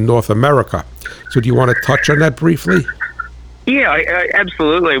work in North America. So do you want to touch on that briefly? Yeah,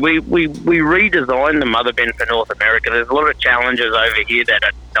 absolutely. We redesigned the mother bin for North America. There's a lot of challenges over here that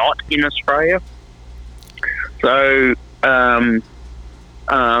are not in Australia. So,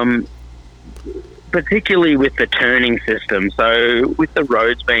 particularly with the turning system. So with the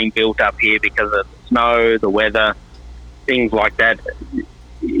roads being built up here because of the snow, the weather, things like that,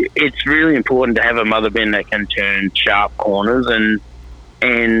 it's really important to have a mother bin that can turn sharp corners, and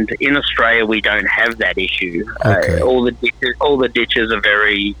in Australia we don't have that issue. Okay. All the ditches are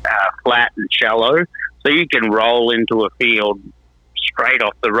very flat and shallow, so you can roll into a field straight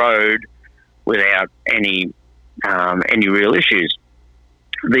off the road without any real issues.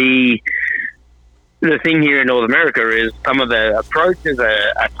 The thing here in North America is some of the approaches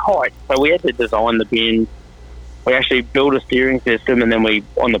are tight, so we had to design the bin. We actually built a steering system, and then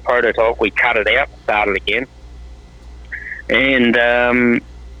on the prototype, we cut it out and started again. And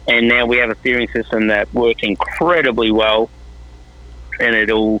now we have a steering system that works incredibly well, and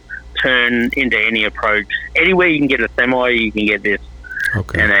it'll turn into any approach. Anywhere you can get a semi, you can get this.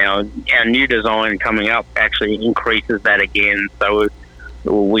 Okay. And our new design coming up actually increases that again. So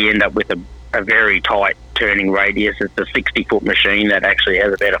we end up with a very tight turning radius. It's a 60-foot machine that actually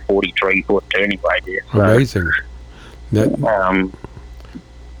has about a 43-foot turning radius. So, amazing.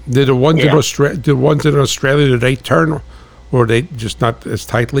 Did the ones in Australia, do they turn, or are they just not as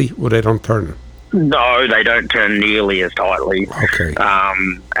tightly, or they don't turn? No, they don't turn nearly as tightly. Okay.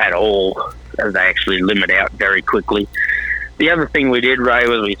 At all. They actually limit out very quickly. The other thing we did, Ray,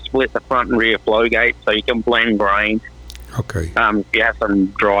 was we split the front and rear flow gate so you can blend grain. Okay. If you have some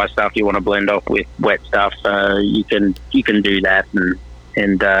dry stuff you want to blend off with wet stuff, you can do that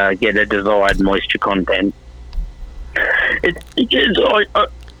and get a desired moisture content.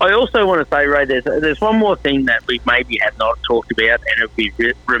 I also want to say, Ray, there's one more thing that we maybe have not talked about, and it would be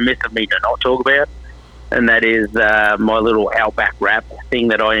remiss of me to not talk about, and that is my little Outback wrap thing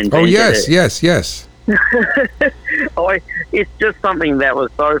that I invented. Oh, yes. It's just something that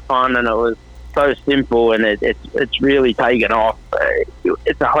was so fun, and it was so simple, and it's really taken off.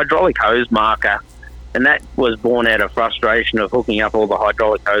 It's a hydraulic hose marker, and that was born out of frustration of hooking up all the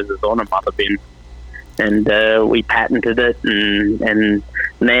hydraulic hoses on a mother bin. And we patented it, and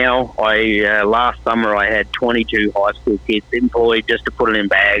now last summer I had 22 high school kids employed just to put it in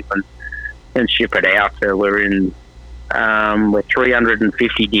bags and ship it out. So we're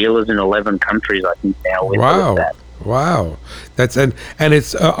 350 dealers in 11 countries, I think, now. Wow. Wow, that's and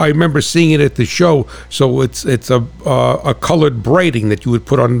it's. I remember seeing it at the show. So it's a colored braiding that you would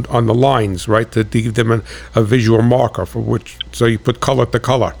put on the lines, right, to give them a visual marker for which. So you put color to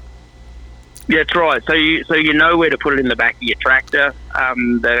color. Yeah, that's right. So you know where to put it in the back of your tractor.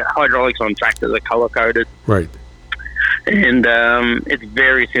 The hydraulics on tractors are color coded. Right. And it's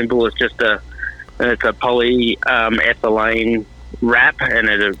very simple. It's just a polyethylene wrap, and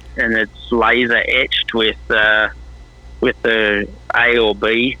it's laser etched with the A or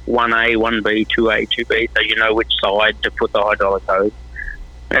B, 1A, 1B, 2A, 2B, so you know which side to put the hydraulic hose.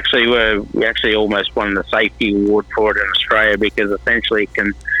 Actually, we actually almost won the safety award for it in Australia, because essentially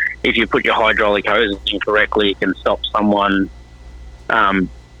if you put your hydraulic hoses incorrectly, it can stop someone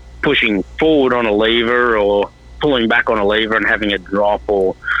pushing forward on a lever or pulling back on a lever and having it drop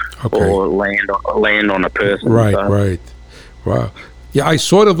or land on a person. Right, right. Wow. Yeah, I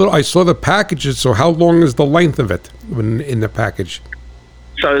saw the packages. So how long is the length of it in the package?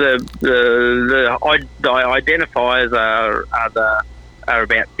 So the identifiers are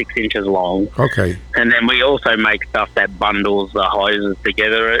about 6 inches long. Okay. And then we also make stuff that bundles the hoses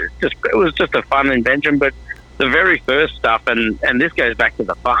together. It was just a fun invention. But the very first stuff, and this goes back to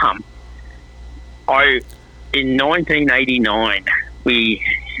the farm. In 1989,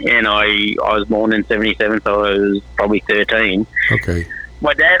 I was born in 77, so I was probably 13. Okay.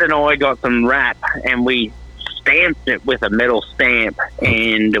 My dad and I got some wrap, and we stamped it with a metal stamp,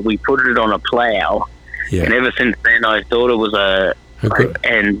 and we put it on a plow. Yeah. And ever since then, I thought it was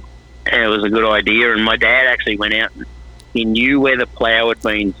and it was a good idea. And my dad actually went out and he knew where the plow had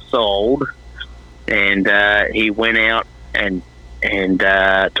been sold, and he went out and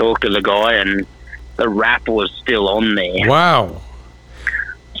talked to the guy, and the wrap was still on there. Wow.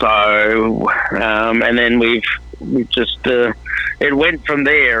 So, and then we just it went from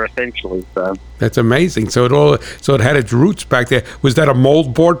there essentially. So that's amazing. So it had its roots back there. Was that a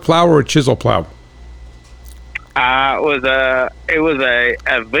mold board plow or a chisel plow? It was a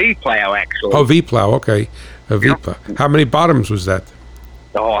V plow actually. Oh, V plow. Okay, a V plow. How many bottoms was that?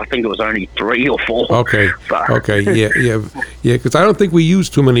 Oh, I think it was only 3 or 4. Okay. So. Okay. Yeah. Because I don't think we use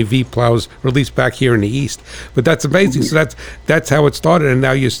too many V plows, or at least back here in the East. But that's amazing. So that's how it started, and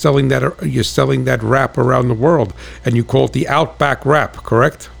now you're selling that wrap around the world, and you call it the Outback wrap,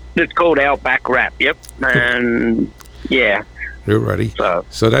 correct? It's called Outback wrap. Yep. And yeah. You're ready.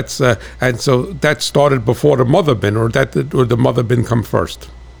 So that's and so that started before the mother bin, or the mother bin come first?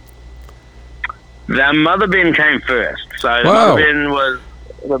 The mother bin came first. So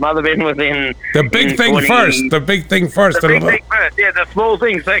the mother bin was in the big thing first. The big thing first. The big thing first. Yeah, the small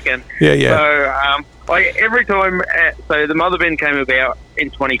thing second. Yeah. So every time, so the mother bin came about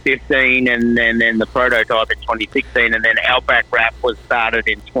in 2015, and then the prototype in 2016, and then Outback wrap was started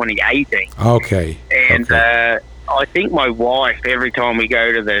in 2018. Okay. And I think my wife, every time we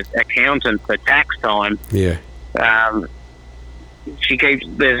go to the accountant for tax time,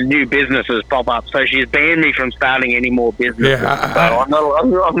 there's new businesses pop up, so she's banned me from starting any more businesses. Yeah, so I'm not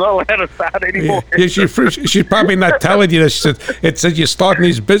allowed to start any more. Yeah, she's probably not telling you this. It said you're starting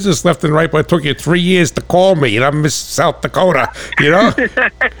these business left and right, but it took you 3 years to call me, and I'm Miss South Dakota. You know,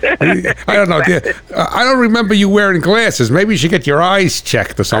 I don't know. I don't remember you wearing glasses. Maybe you should get your eyes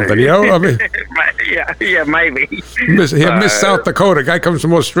checked or something. You know, I mean, yeah, maybe. Miss South Dakota. Guy comes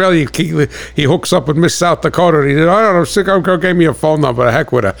from Australia. He hooks up with Miss South Dakota, and he said, "I don't know, sick. Go gave me a phone number. The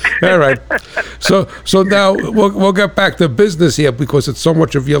heck with her." All right. So now we'll get back to business here, because it's so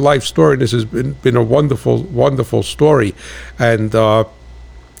much of your life story. This has been a wonderful story, and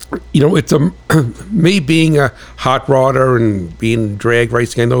it's me being a hot rodder and being drag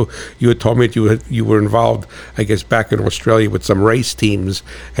racing. I know you had told me that you were involved, I guess, back in Australia with some race teams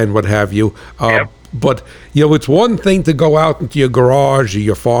and what have you. Yep. But it's one thing to go out into your garage or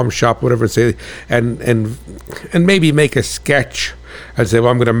your farm shop, whatever, and say, and maybe make a sketch and say, well,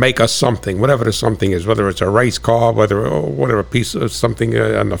 I'm going to make us something, whatever the something is, whether it's a race car, whatever piece of something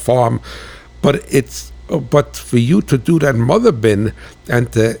on the farm. But for you to do that mother bin,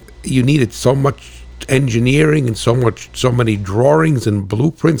 and you needed so much engineering and so many drawings and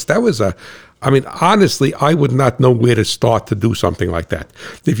blueprints. That was honestly, I would not know where to start to do something like that.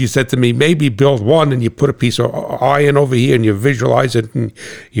 If you said to me, maybe build one, and you put a piece of iron over here and you visualize it and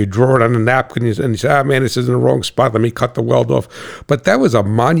you draw it on a napkin and you say, man, this is in the wrong spot, let me cut the weld off. But that was a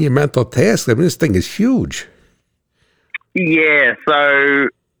monumental task. I mean, this thing is huge. Yeah, so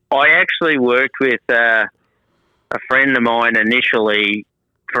I actually worked with a friend of mine initially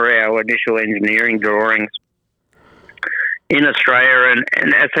for our initial engineering drawings in Australia,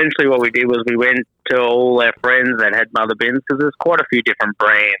 and essentially what we did was we went to all our friends that had mother bins, because there's quite a few different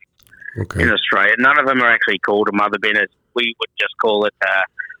brands in Australia. None of them are actually called a mother bin. We would just call it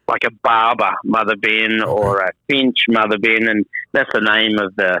like a Barber mother bin or a Finch mother bin, and that's the name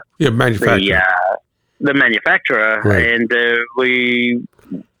of the manufacturer. The manufacturer, right. And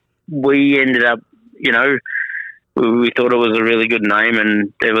we ended up, we thought it was a really good name,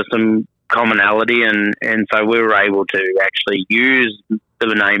 and there was some commonality, and so we were able to actually use the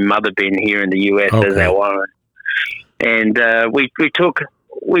name Mother Bin here in the US as our own. And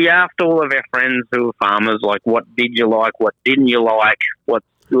we asked all of our friends who were farmers, like, what did you like, what didn't you like, what's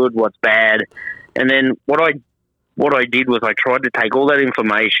good, what's bad. And then what I did was I tried to take all that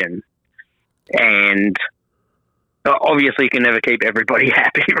information, and obviously you can never keep everybody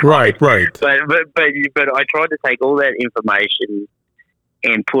happy, right? Right. But I tried to take all that information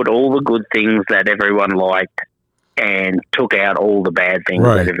and put all the good things that everyone liked and took out all the bad things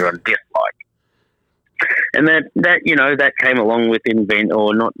that everyone disliked. And that came along with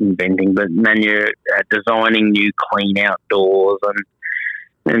designing new clean outdoors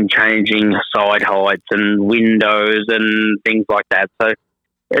and changing side heights and windows and things like that. So,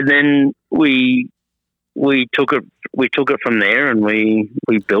 and then we took it from there, and we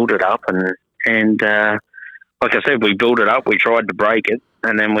built it up, and like I said, we built it up. We tried to break it,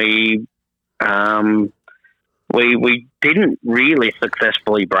 and then we didn't really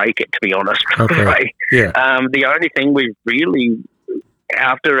successfully break it, to be honest. Okay. Yeah. The only thing we really,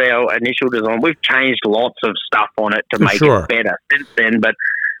 after our initial design, we've changed lots of stuff on it to make it better since then. But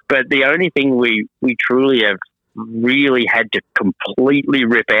the only thing we truly have really had to completely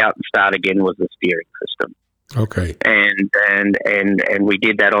rip out and start again was the steering system. Okay. And we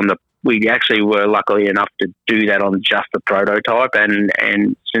did that we actually were lucky enough to do that on just the prototype,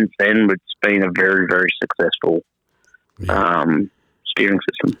 and since then it's been a very, very successful steering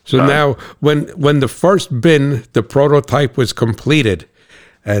system. So now, when the first bin, the prototype was completed,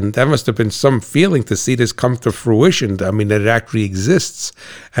 and that must have been some feeling to see this come to fruition. I mean, that it actually exists.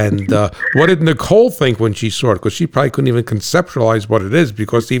 And what did Nicole think when she saw it? Because she probably couldn't even conceptualize what it is,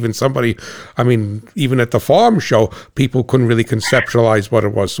 because even at the farm show, people couldn't really conceptualize what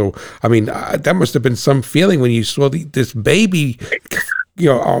it was. So, I mean, that must have been some feeling when you saw this baby,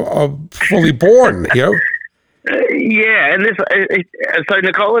 fully born, Yeah, and so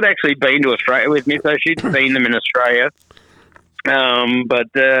Nicole had actually been to Australia with me, so she'd seen them in Australia. But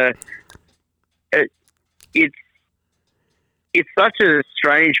it's such a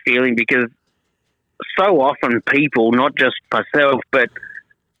strange feeling, because so often people, not just myself, but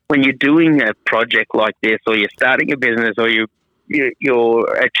when you're doing a project like this, or you're starting a business, or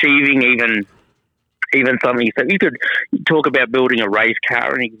you're achieving even something, so you could talk about building a race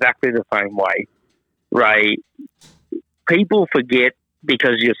car in exactly the same way, right? People forget,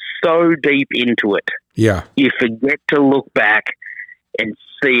 because you're so deep into it. Yeah. You forget to look back and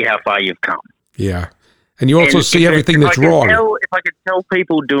see how far you've come. Yeah. And you also see everything that's wrong. If I could tell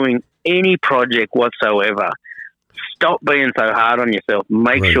people doing any project whatsoever, stop being so hard on yourself.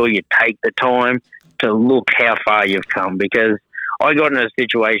 Make sure you take the time to look how far you've come, because I got in a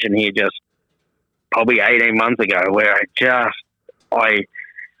situation here just probably 18 months ago where I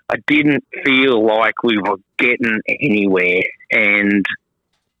didn't feel like we were getting anywhere, and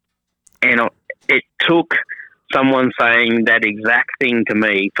it took someone saying that exact thing to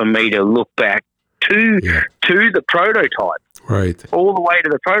me for me to look back to the prototype, all the way to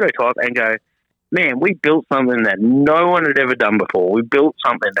the prototype, and go, man, we built something that no one had ever done before. We built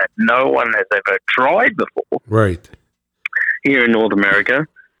something that no one has ever tried before, here in North America,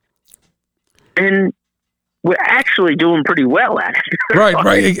 and we're actually doing pretty well at it.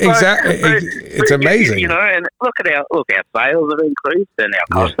 Right, exactly. It's amazing, you know. And look, our sales have increased, and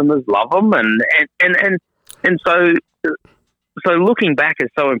our customers love them, and so looking back is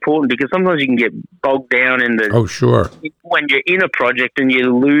so important, because sometimes you can get bogged down in the when you're in a project and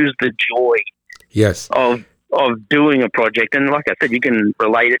you lose the joy of doing a project. And like I said, you can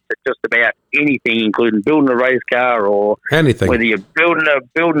relate it to just about anything, including building a race car or anything, whether you're building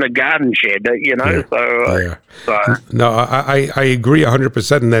a garden shed, you know. No, I agree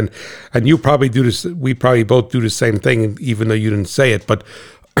 100%. And you probably do this. We probably both do the same thing, even though you didn't say it. But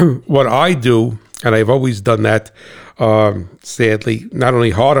what I do, and I've always done that, sadly, not only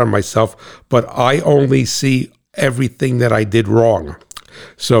hard on myself, but I only see everything that I did wrong.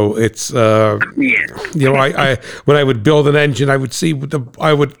 So it's you know, I when I would build an engine, I would see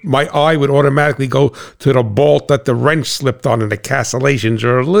my eye would automatically go to the bolt that the wrench slipped on, and the castellations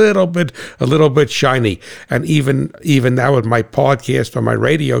are a little bit shiny. And even now with my podcast or my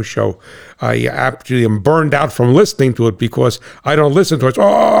radio show, I actually am burned out from listening to it, because I don't listen to it. Oh,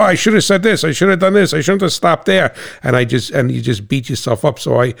 I should have said this. I should have done this. I shouldn't have stopped there. And you just beat yourself up.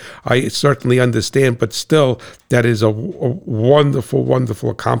 So I certainly understand, but still, that is a wonderful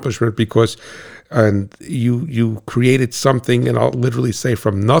accomplishment, because you created something, and I'll literally say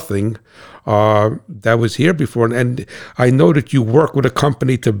from nothing, that was here before. And I know that you work with a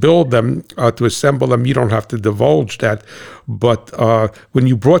company to build them, to assemble them. You don't have to divulge that. But when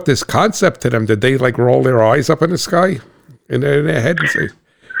you brought this concept to them, did they like roll their eyes up in the sky, in their head, and say?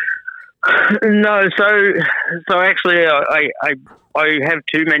 No, so actually, I have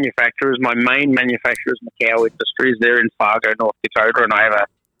two manufacturers. My main manufacturer is Macau Industries. They're in Fargo, North Dakota, and I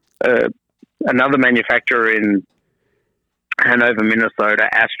have another manufacturer in Hanover, Minnesota,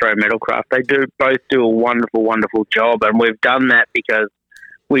 Astro Metalcraft. They both do a wonderful job, and we've done that because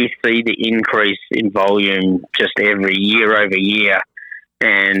we see the increase in volume just every year over year,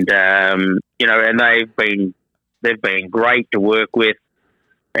 and you know, and they've been great to work with,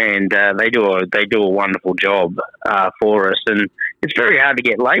 and they do a wonderful job for us. And it's very hard to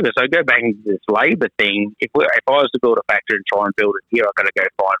get labour. So go back into this labour thing. If I was to build a factory and try and build it here, I've got to go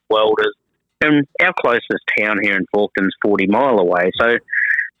find welders. And our closest town here in Faulkton is 40 miles away. So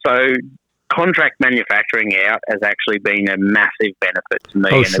contract manufacturing out has actually been a massive benefit to me.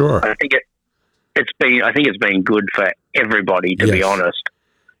 Oh, and sure. I think it's been good for everybody, to be honest.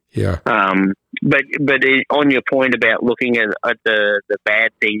 Yeah. But on your point about looking at the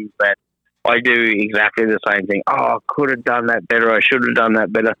bad things, that I do exactly the same thing. Oh, I could have done that better. I should have done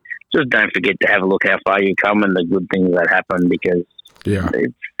that better. Just don't forget to have a look how far you come and the good things that happen, because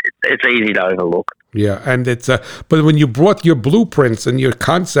it's easy to overlook. Yeah, and it's but when you brought your blueprints and your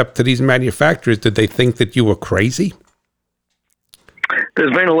concept to these manufacturers, did they think that you were crazy?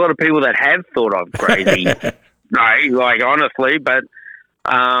 There's been a lot of people that have thought I'm crazy. No, like honestly, but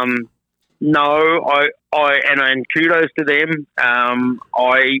no, and kudos to them.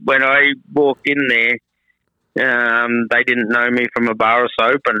 When I walked in there, they didn't know me from a bar of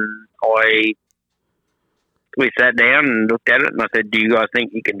soap, and we sat down and looked at it, and I said, "Do you guys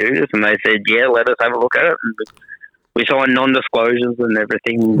think you can do this?" And they said, "Yeah, let us have a look at it." And we signed non-disclosures and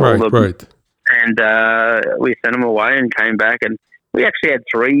everything. Right. And we sent them away and came back, and we actually had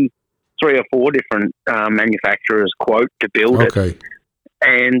three or four different manufacturers quote to build it.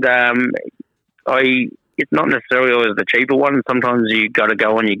 And it's not necessarily always the cheaper one. Sometimes you got to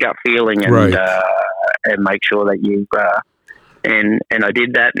go on your gut feeling and make sure that you and I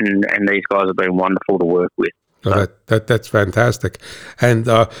did that, and these guys have been wonderful to work with. So. That's fantastic. And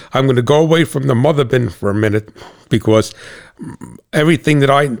I'm going to go away from the mother bin for a minute, because everything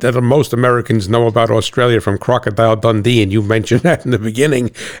that most Americans know about Australia from Crocodile Dundee, and you mentioned that in the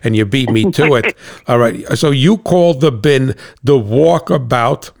beginning, and you beat me to it. All right. So you call the bin the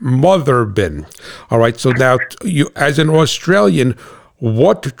Walkabout Mother bin. All right. So now, you, as an Australian,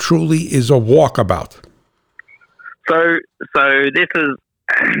 what truly is a walkabout? So this is.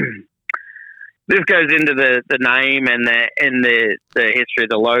 this goes into the name and the history of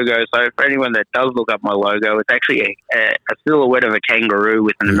the logo. So for anyone that does look up my logo, it's actually a silhouette of a kangaroo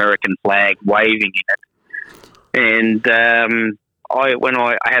with an American flag waving in it. And I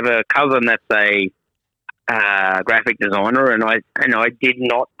have a cousin that's a graphic designer, and I did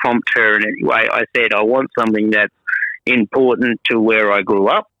not prompt her in any way. I said I want something that's important to where I grew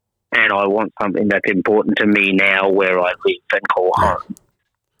up, and I want something that's important to me now where I live and call home.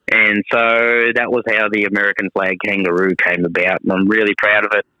 And so that was how the American flag kangaroo came about, and I'm really proud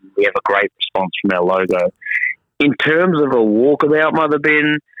of it. We have a great response from our logo. In terms of a Walkabout Mother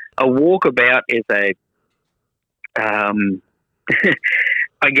bin, a walkabout is a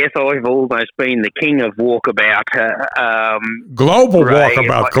I guess I've almost been the king of walkabout. Global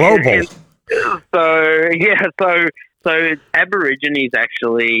walkabout, global. So Aborigines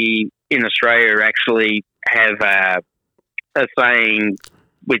actually in Australia actually have a saying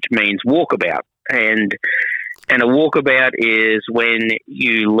which means walkabout, and a walkabout is when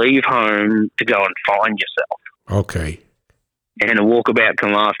you leave home to go and find yourself. Okay. And a walkabout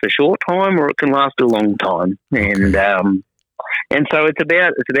can last a short time or it can last a long time, and so it's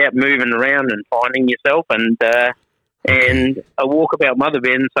about moving around and finding yourself, and a walkabout mother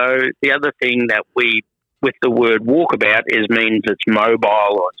bin. So the other thing that we with the word walkabout means it's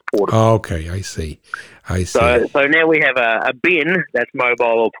mobile or it's portable. Okay, I see. So now we have a bin that's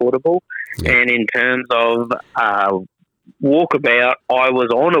mobile or portable, and in terms of walkabout, I was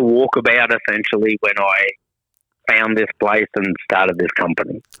on a walkabout essentially when I found this place and started this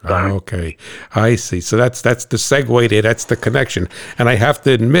company. So. Okay, I see. So that's the segue there. That's the connection. And I have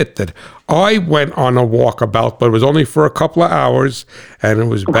to admit that I went on a walkabout, but it was only for a couple of hours, and it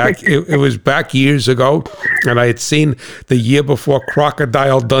was back. it was back years ago, and I had seen the year before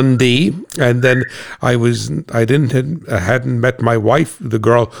Crocodile Dundee, and then I hadn't met my wife, the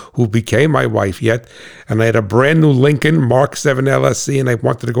girl who became my wife yet, and I had a brand new Lincoln Mark 7 LSC, and I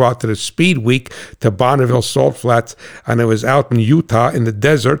wanted to go out to the Speed Week to Bonneville Salt Flats, and I was out in Utah in the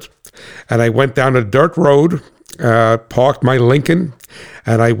desert, and I went down a dirt road, parked my Lincoln,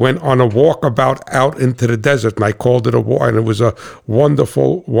 and I went on a walkabout out into the desert, and I called it a walk, and it was a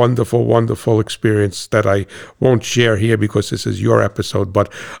wonderful, wonderful, wonderful experience that I won't share here because this is your episode,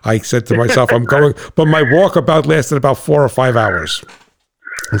 but I said to myself, I'm going, but my walkabout lasted about 4 or 5 hours.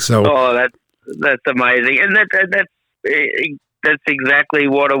 And so, that's amazing, and that's exactly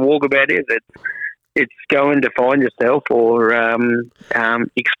what a walkabout is. It's going to find yourself or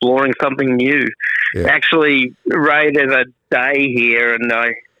exploring something new. Yeah. Actually, Ray, there's a day here, and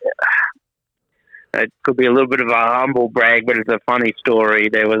it could be a little bit of a humble brag, but it's a funny story.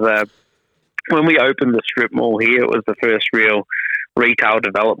 There was when we opened the strip mall here, it was the first real retail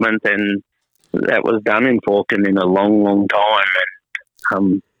development, and that was done in Faulkton in a long, long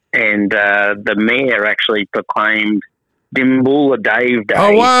time. And the mayor actually proclaimed Dimboola Dave Day.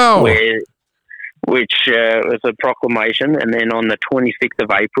 Oh, wow. Which was a proclamation, and then on the 26th of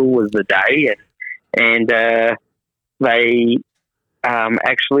April was the day, and they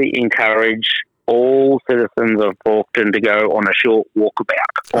actually encourage all citizens of Faulkton to go on a short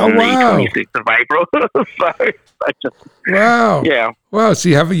walkabout on the 26th of April. Wow. Yeah. Wow. So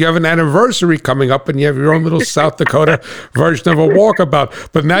you have an anniversary coming up, and you have your own little South Dakota version of a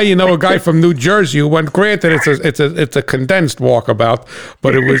walkabout. But now you know a guy from New Jersey who went. Granted, it's a condensed walkabout,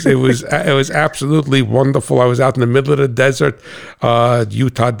 but it was absolutely wonderful. I was out in the middle of the desert,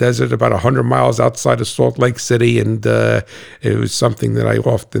 Utah desert, about 100 miles outside of Salt Lake City, and it was something that I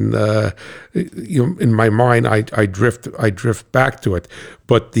often, in my mind, I drift back to it.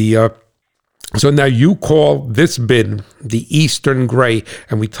 But so now you call this bin the Eastern Gray,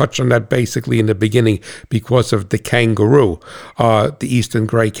 and we touched on that basically in the beginning because of the kangaroo, the Eastern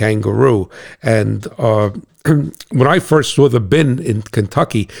Gray kangaroo. And when I first saw the bin in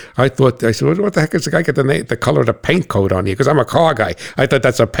Kentucky, I said, what the heck is the guy got the color of the paint coat on here? Because I'm a car guy. I thought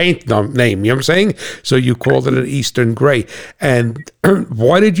that's a paint name, you know what I'm saying? So you called it an Eastern Gray. And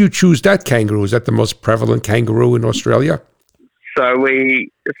why did you choose that kangaroo? Is that the most prevalent kangaroo in Australia? So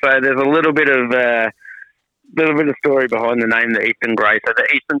there's a little bit of story behind the name, the Eastern Grey. So the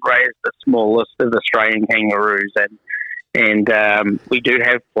Eastern Grey is the smallest of the Australian kangaroos, and we do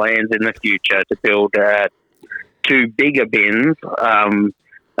have plans in the future to build 2 bigger bins, a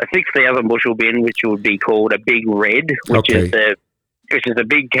 6,000 bushel bin, which would be called a Big Red, which is a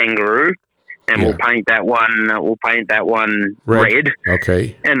big kangaroo. And we'll paint that one red.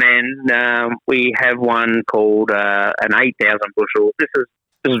 Okay. And then we have one called an 8,000 bushel. This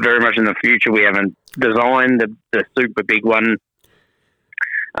is very much in the future. We haven't designed the super big one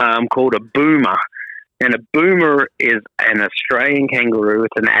called a Boomer, And a boomer is an Australian kangaroo.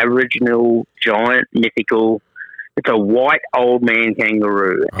 It's an Aboriginal, giant, mythical. It's a white old man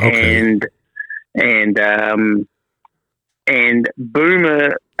kangaroo. Okay. And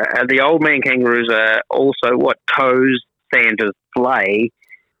boomer, the old man kangaroos are also what tows Santa's sleigh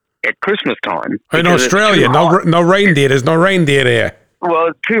at Christmas time. In Australia, no reindeer. There's no reindeer there. Well,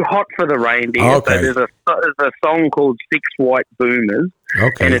 it's too hot for the reindeer. Okay. So there's a song called Six White Boomers,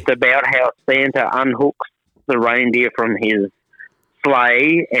 Okay. and it's about how Santa unhooks the reindeer from his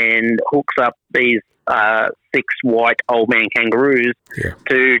sleigh and hooks up these 6 white old man kangaroos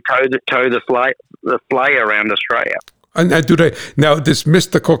to tow the sleigh around Australia. And do they now? This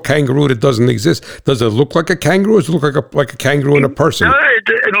mystical kangaroo that doesn't exist. Does it look like a kangaroo? Or does it look like a kangaroo in a person? No,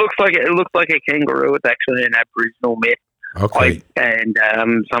 it looks like a kangaroo. It's actually an Aboriginal myth. Okay.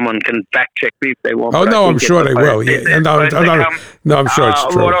 Someone can fact check me if they want. Oh no, I'm sure they will. Yeah. No, I'm sure it's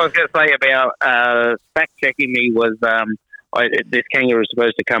true. What I was going to say about fact checking me was this kangaroo is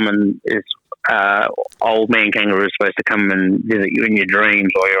supposed to come and old man kangaroo is supposed to come and visit you in your dreams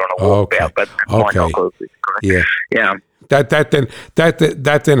while you're on a walkabout, but might not close this, correct? Yeah.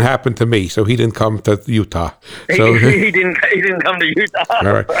 That didn't happen to me. So he didn't come to Utah. So he didn't come to Utah.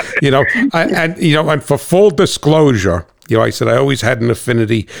 All right. And for full disclosure, I said I always had an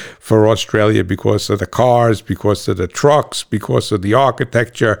affinity for Australia because of the cars, because of the trucks, because of the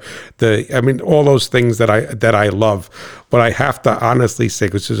architecture, all those things that I love. But I have to honestly say,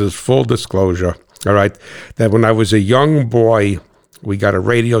 because this is full disclosure, all right, that when I was a young boy, we got a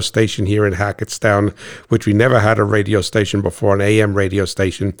radio station here in Hackettstown, which we never had a radio station before, an AM radio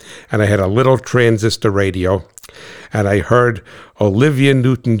station. And I had a little transistor radio. And I heard Olivia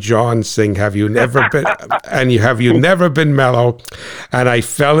Newton-John sing, "Have You Never Been," and have you never been mellow? And I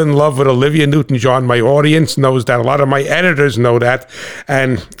fell in love with Olivia Newton-John. My audience knows that. A lot of my editors know that.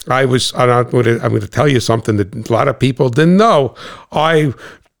 And I'm going to tell you something that a lot of people didn't know.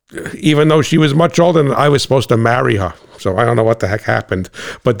 Even though she was much older than I was supposed to marry her. So I don't know what the heck happened,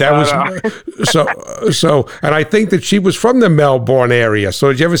 but that was so. And I think that she was from the Melbourne area. So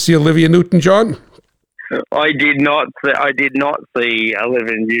did you ever see Olivia Newton-John? I did not see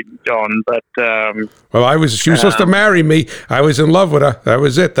Olivia Newton-John, but she was supposed to marry me. I was in love with her. That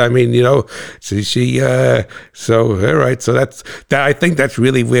was it. I mean, so all right. So that I think that's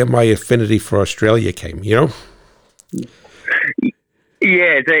really where my affinity for Australia came. Yeah,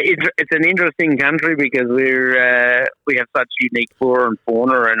 it's an interesting country because we have such unique flora and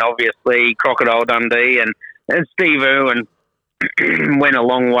fauna, and obviously Crocodile Dundee and Steve Irwin went a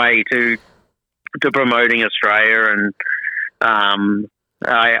long way to promoting Australia, and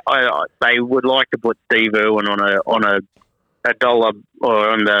they would like to put Steve Irwin on a dollar or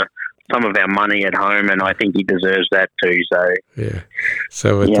on some of our money at home, and I think he deserves that too. So yeah.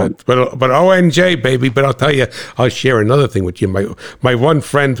 So but ONJ baby. But I'll tell you, I'll share another thing with you. My one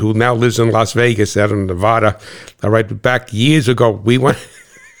friend who now lives in Las Vegas, out in Nevada. All right, back years ago, we went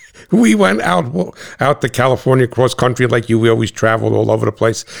out to California, cross country like you. We always traveled all over the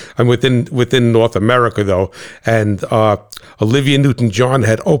place. And within North America though, and Olivia Newton-John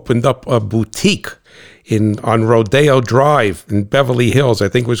had opened up a boutique on Rodeo Drive in Beverly Hills. I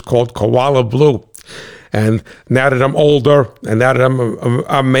think it was called Koala Blue. And now that I'm older and now that I'm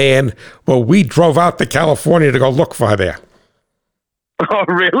a man, well, we drove out to California to go look for her there. Oh,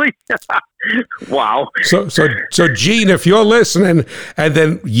 really? Wow. So, Gene, if you're listening, and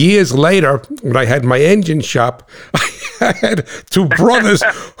then years later, when I had my engine shop, I had 2 brothers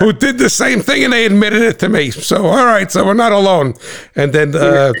who did the same thing, and they admitted it to me. So, all right, so we're not alone. And then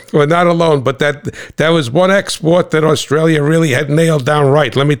we're not alone, but that was one export that Australia really had nailed down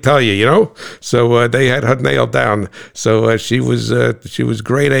right. Let me tell you, So they had her nailed down. So she was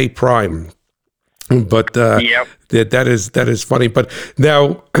grade A prime. But that is funny. But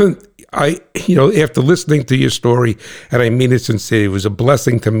now, after listening to your story, and I mean it sincerely, it was a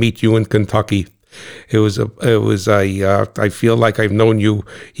blessing to meet you in Kentucky. I feel like I've known you,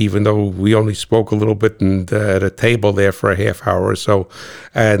 even though we only spoke a little bit at a table there for a half hour or so.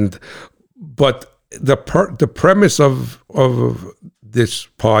 But the premise of this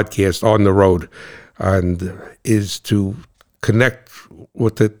podcast, On the Road, and is to connect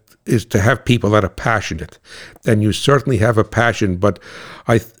with it. Is to have people that are passionate, and you certainly have a passion, but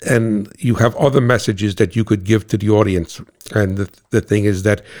you have other messages that you could give to the audience. And the thing is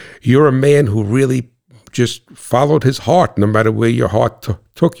that you're a man who really just followed his heart, no matter where your heart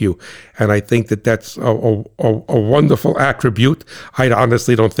took you. And I think that that's a wonderful attribute. I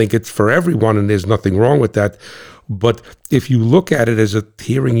honestly don't think it's for everyone, and there's nothing wrong with that. But if you look at it as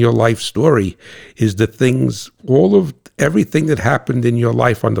hearing your life story, is the things, everything that happened in your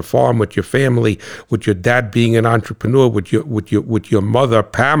life on the farm with your family, with your dad being an entrepreneur, with your mother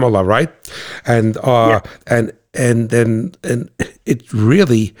Pamela, right? And and it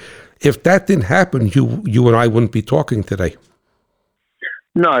really, if that didn't happen, you and I wouldn't be talking today.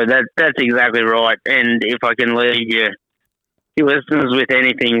 No, that's exactly right. And if I can leave your listeners with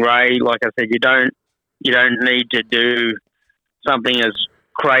anything, Ray, like I said, you don't need to do something as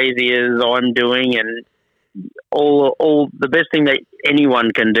crazy as I'm doing, and all the best thing that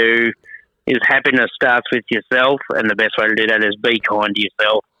anyone can do is happiness starts with yourself, and the best way to do that is be kind to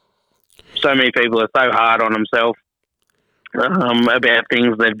yourself. So many people are so hard on themselves about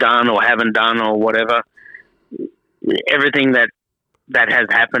things they've done or haven't done or whatever. Everything that has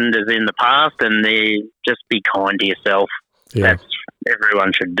happened is in the past, and just be kind to yourself. Yeah.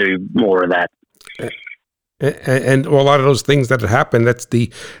 Everyone should do more of that. And a lot of those things that happen, that's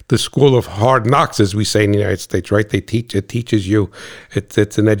the school of hard knocks, as we say in the United States, right? It teaches you,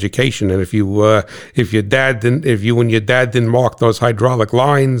 it's an education. And if you and your dad didn't mark those hydraulic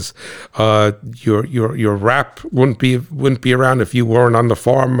lines, your rap wouldn't be around if you weren't on the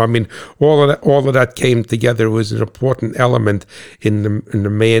farm. I mean, all of that came together. It was an important element in the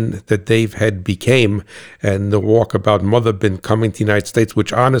man that Dave Hedt became, and the Walkabout Mother been coming to the United States,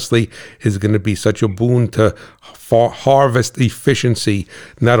 which honestly is going to be such a boon to harvest efficiency,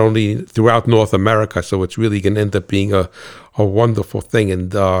 not only throughout North America. So it's really going to end up being a wonderful thing,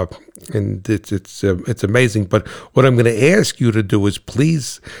 and it's amazing. But what I'm going to ask you to do is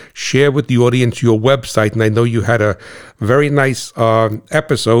please share with the audience your website. And I know you had a very nice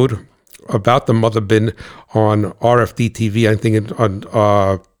episode about the Mother Bin on RFD TV, I think on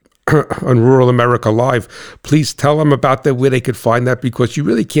Rural America Live. Please tell them about that, where they could find that, because you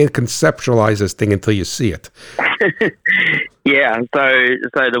really can't conceptualize this thing until you see it. Yeah, so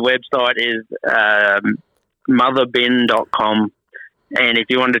the website is motherbin.com, and if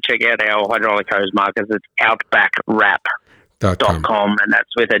you want to check out our hydraulic hose markers, it's outbackwrap.com, and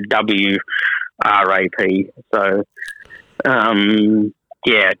that's with a WRAP. So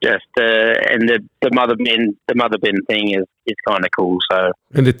yeah, just and the mother bin thing is kind of cool. So,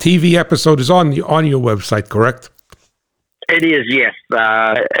 and the TV episode is on your website, correct? It is, yes.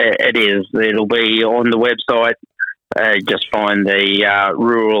 It is. It'll be on the website. Just find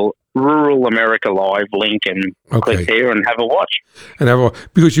the Rural America Live link and click there and have a watch.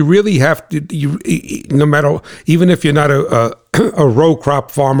 Because you really have to. No matter, even if you're not a row crop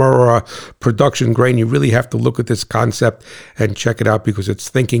farmer or a production grain, you really have to look at this concept and check it out, because it's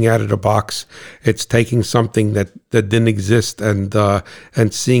thinking out of the box. It's taking something that didn't exist and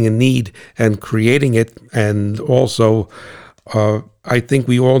seeing a need and creating it. And also, I think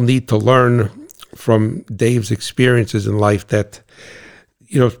we all need to learn from Dave's experiences in life that,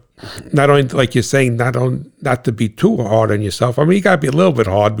 not only, like you're saying, not to be too hard on yourself. I mean, you got to be a little bit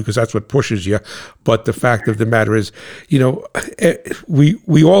hard, because that's what pushes you. But the fact of the matter is,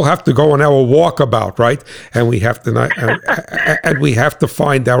 we all have to go on our walkabout, right? And we have to and we have to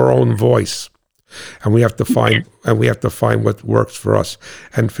find our own voice. And we have to find what works for us.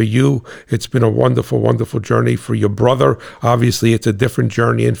 And for you, it's been a wonderful, wonderful journey. For your brother, obviously, it's a different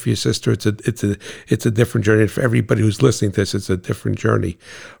journey, and for your sister, it's a different journey. And for everybody who's listening to this, it's a different journey.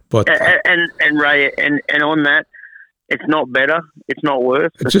 But and Ray, and on that, it's not better, it's not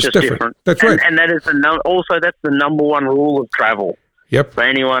worse. It's just different. That's right. And that is that's the number one rule of travel. Yep. For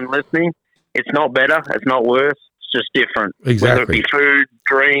anyone listening, it's not better, it's not worse. It's just different. Exactly. Whether it be food,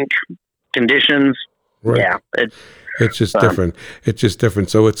 drink, conditions. Right. Yeah, it's just different. It's just different.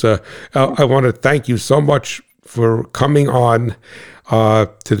 So I want to thank you so much for coming on to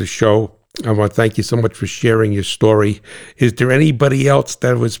the show. I want to thank you so much for sharing your story. Is there anybody else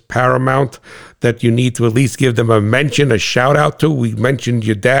that was paramount that you need to at least give them a mention, a shout out to? We mentioned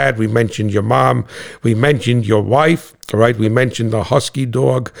your dad, we mentioned your mom, we mentioned your wife, all right? We mentioned the husky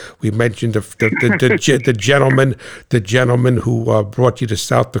dog, we mentioned the gentleman who brought you to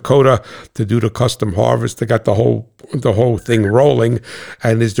South Dakota to do the custom harvest. They got the whole thing rolling.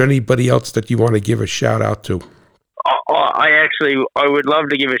 And is there anybody else that you want to give a shout out to? I would love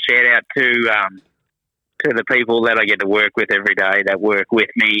to give a shout out to the people that I get to work with every day, that work with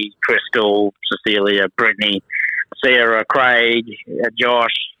me: Crystal, Cecilia, Brittany, Sarah, Craig,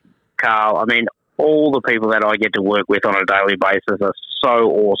 Josh, Carl. I mean, all the people that I get to work with on a daily basis are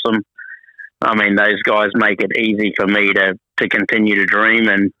so awesome. I mean, those guys make it easy for me to continue to dream,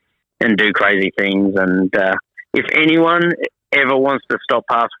 and and do crazy things. And if anyone ever wants to stop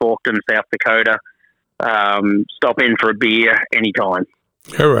past Faulkton, South Dakota, stop in for a beer anytime.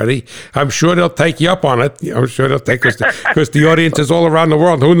 Alrighty. I'm sure they'll take you up on it. I'm sure they'll take because the audience is all around the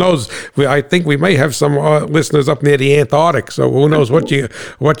world. Who knows? I think we may have some listeners up near the Antarctic. So who knows what you're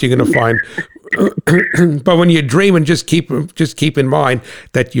going to find. But when you're dreaming, just keep in mind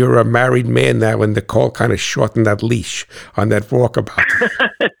that you're a married man now, and Nicole kind of shortened that leash on that walkabout.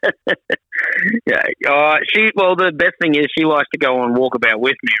 Yeah. The best thing is she likes to go on walkabout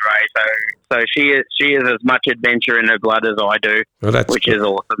with me, Ray. So she is as much adventure in her blood as I do, which is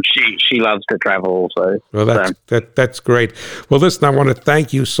awesome. She loves to travel also. Well, that's great. Well, listen, I want to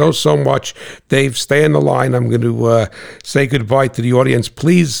thank you so much, Dave. Stay on the line. I'm going to say goodbye to the audience.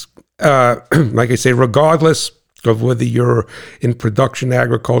 Please, like I say, regardless of whether you're in production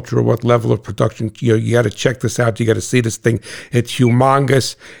agriculture or what level of production, you got to check this out. You got to see this thing. It's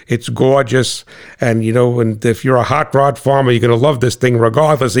humongous. It's gorgeous. And, and if you're a hot rod farmer, you're going to love this thing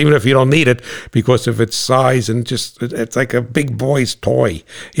regardless, even if you don't need it, because of its size and just, it's like a big boy's toy,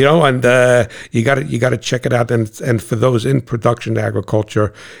 and you got to check it out. And for those in production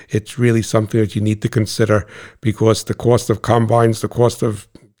agriculture, it's really something that you need to consider, because the cost of combines, the cost of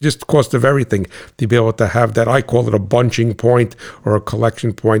everything, to be able to have that, I call it a bunching point or a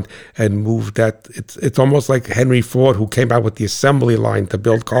collection point, and move that. It's almost like Henry Ford, who came out with the assembly line to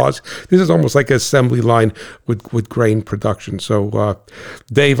build cars. This is almost like an assembly line with grain production. So,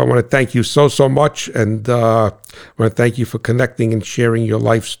 Dave, I want to thank you so much, and I want to thank you for connecting and sharing your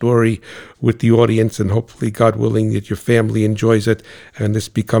life story with the audience, and hopefully, God willing, that your family enjoys it, and this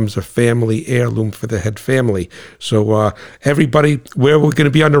becomes a family heirloom for the Hedt family. So, everybody, where we're going to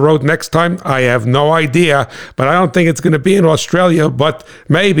be on the road next time, I have no idea, but I don't think it's going to be in Australia, but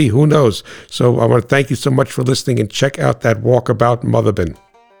maybe, who knows. So I want to thank you so much for listening, and check out that Walkabout Mother bin.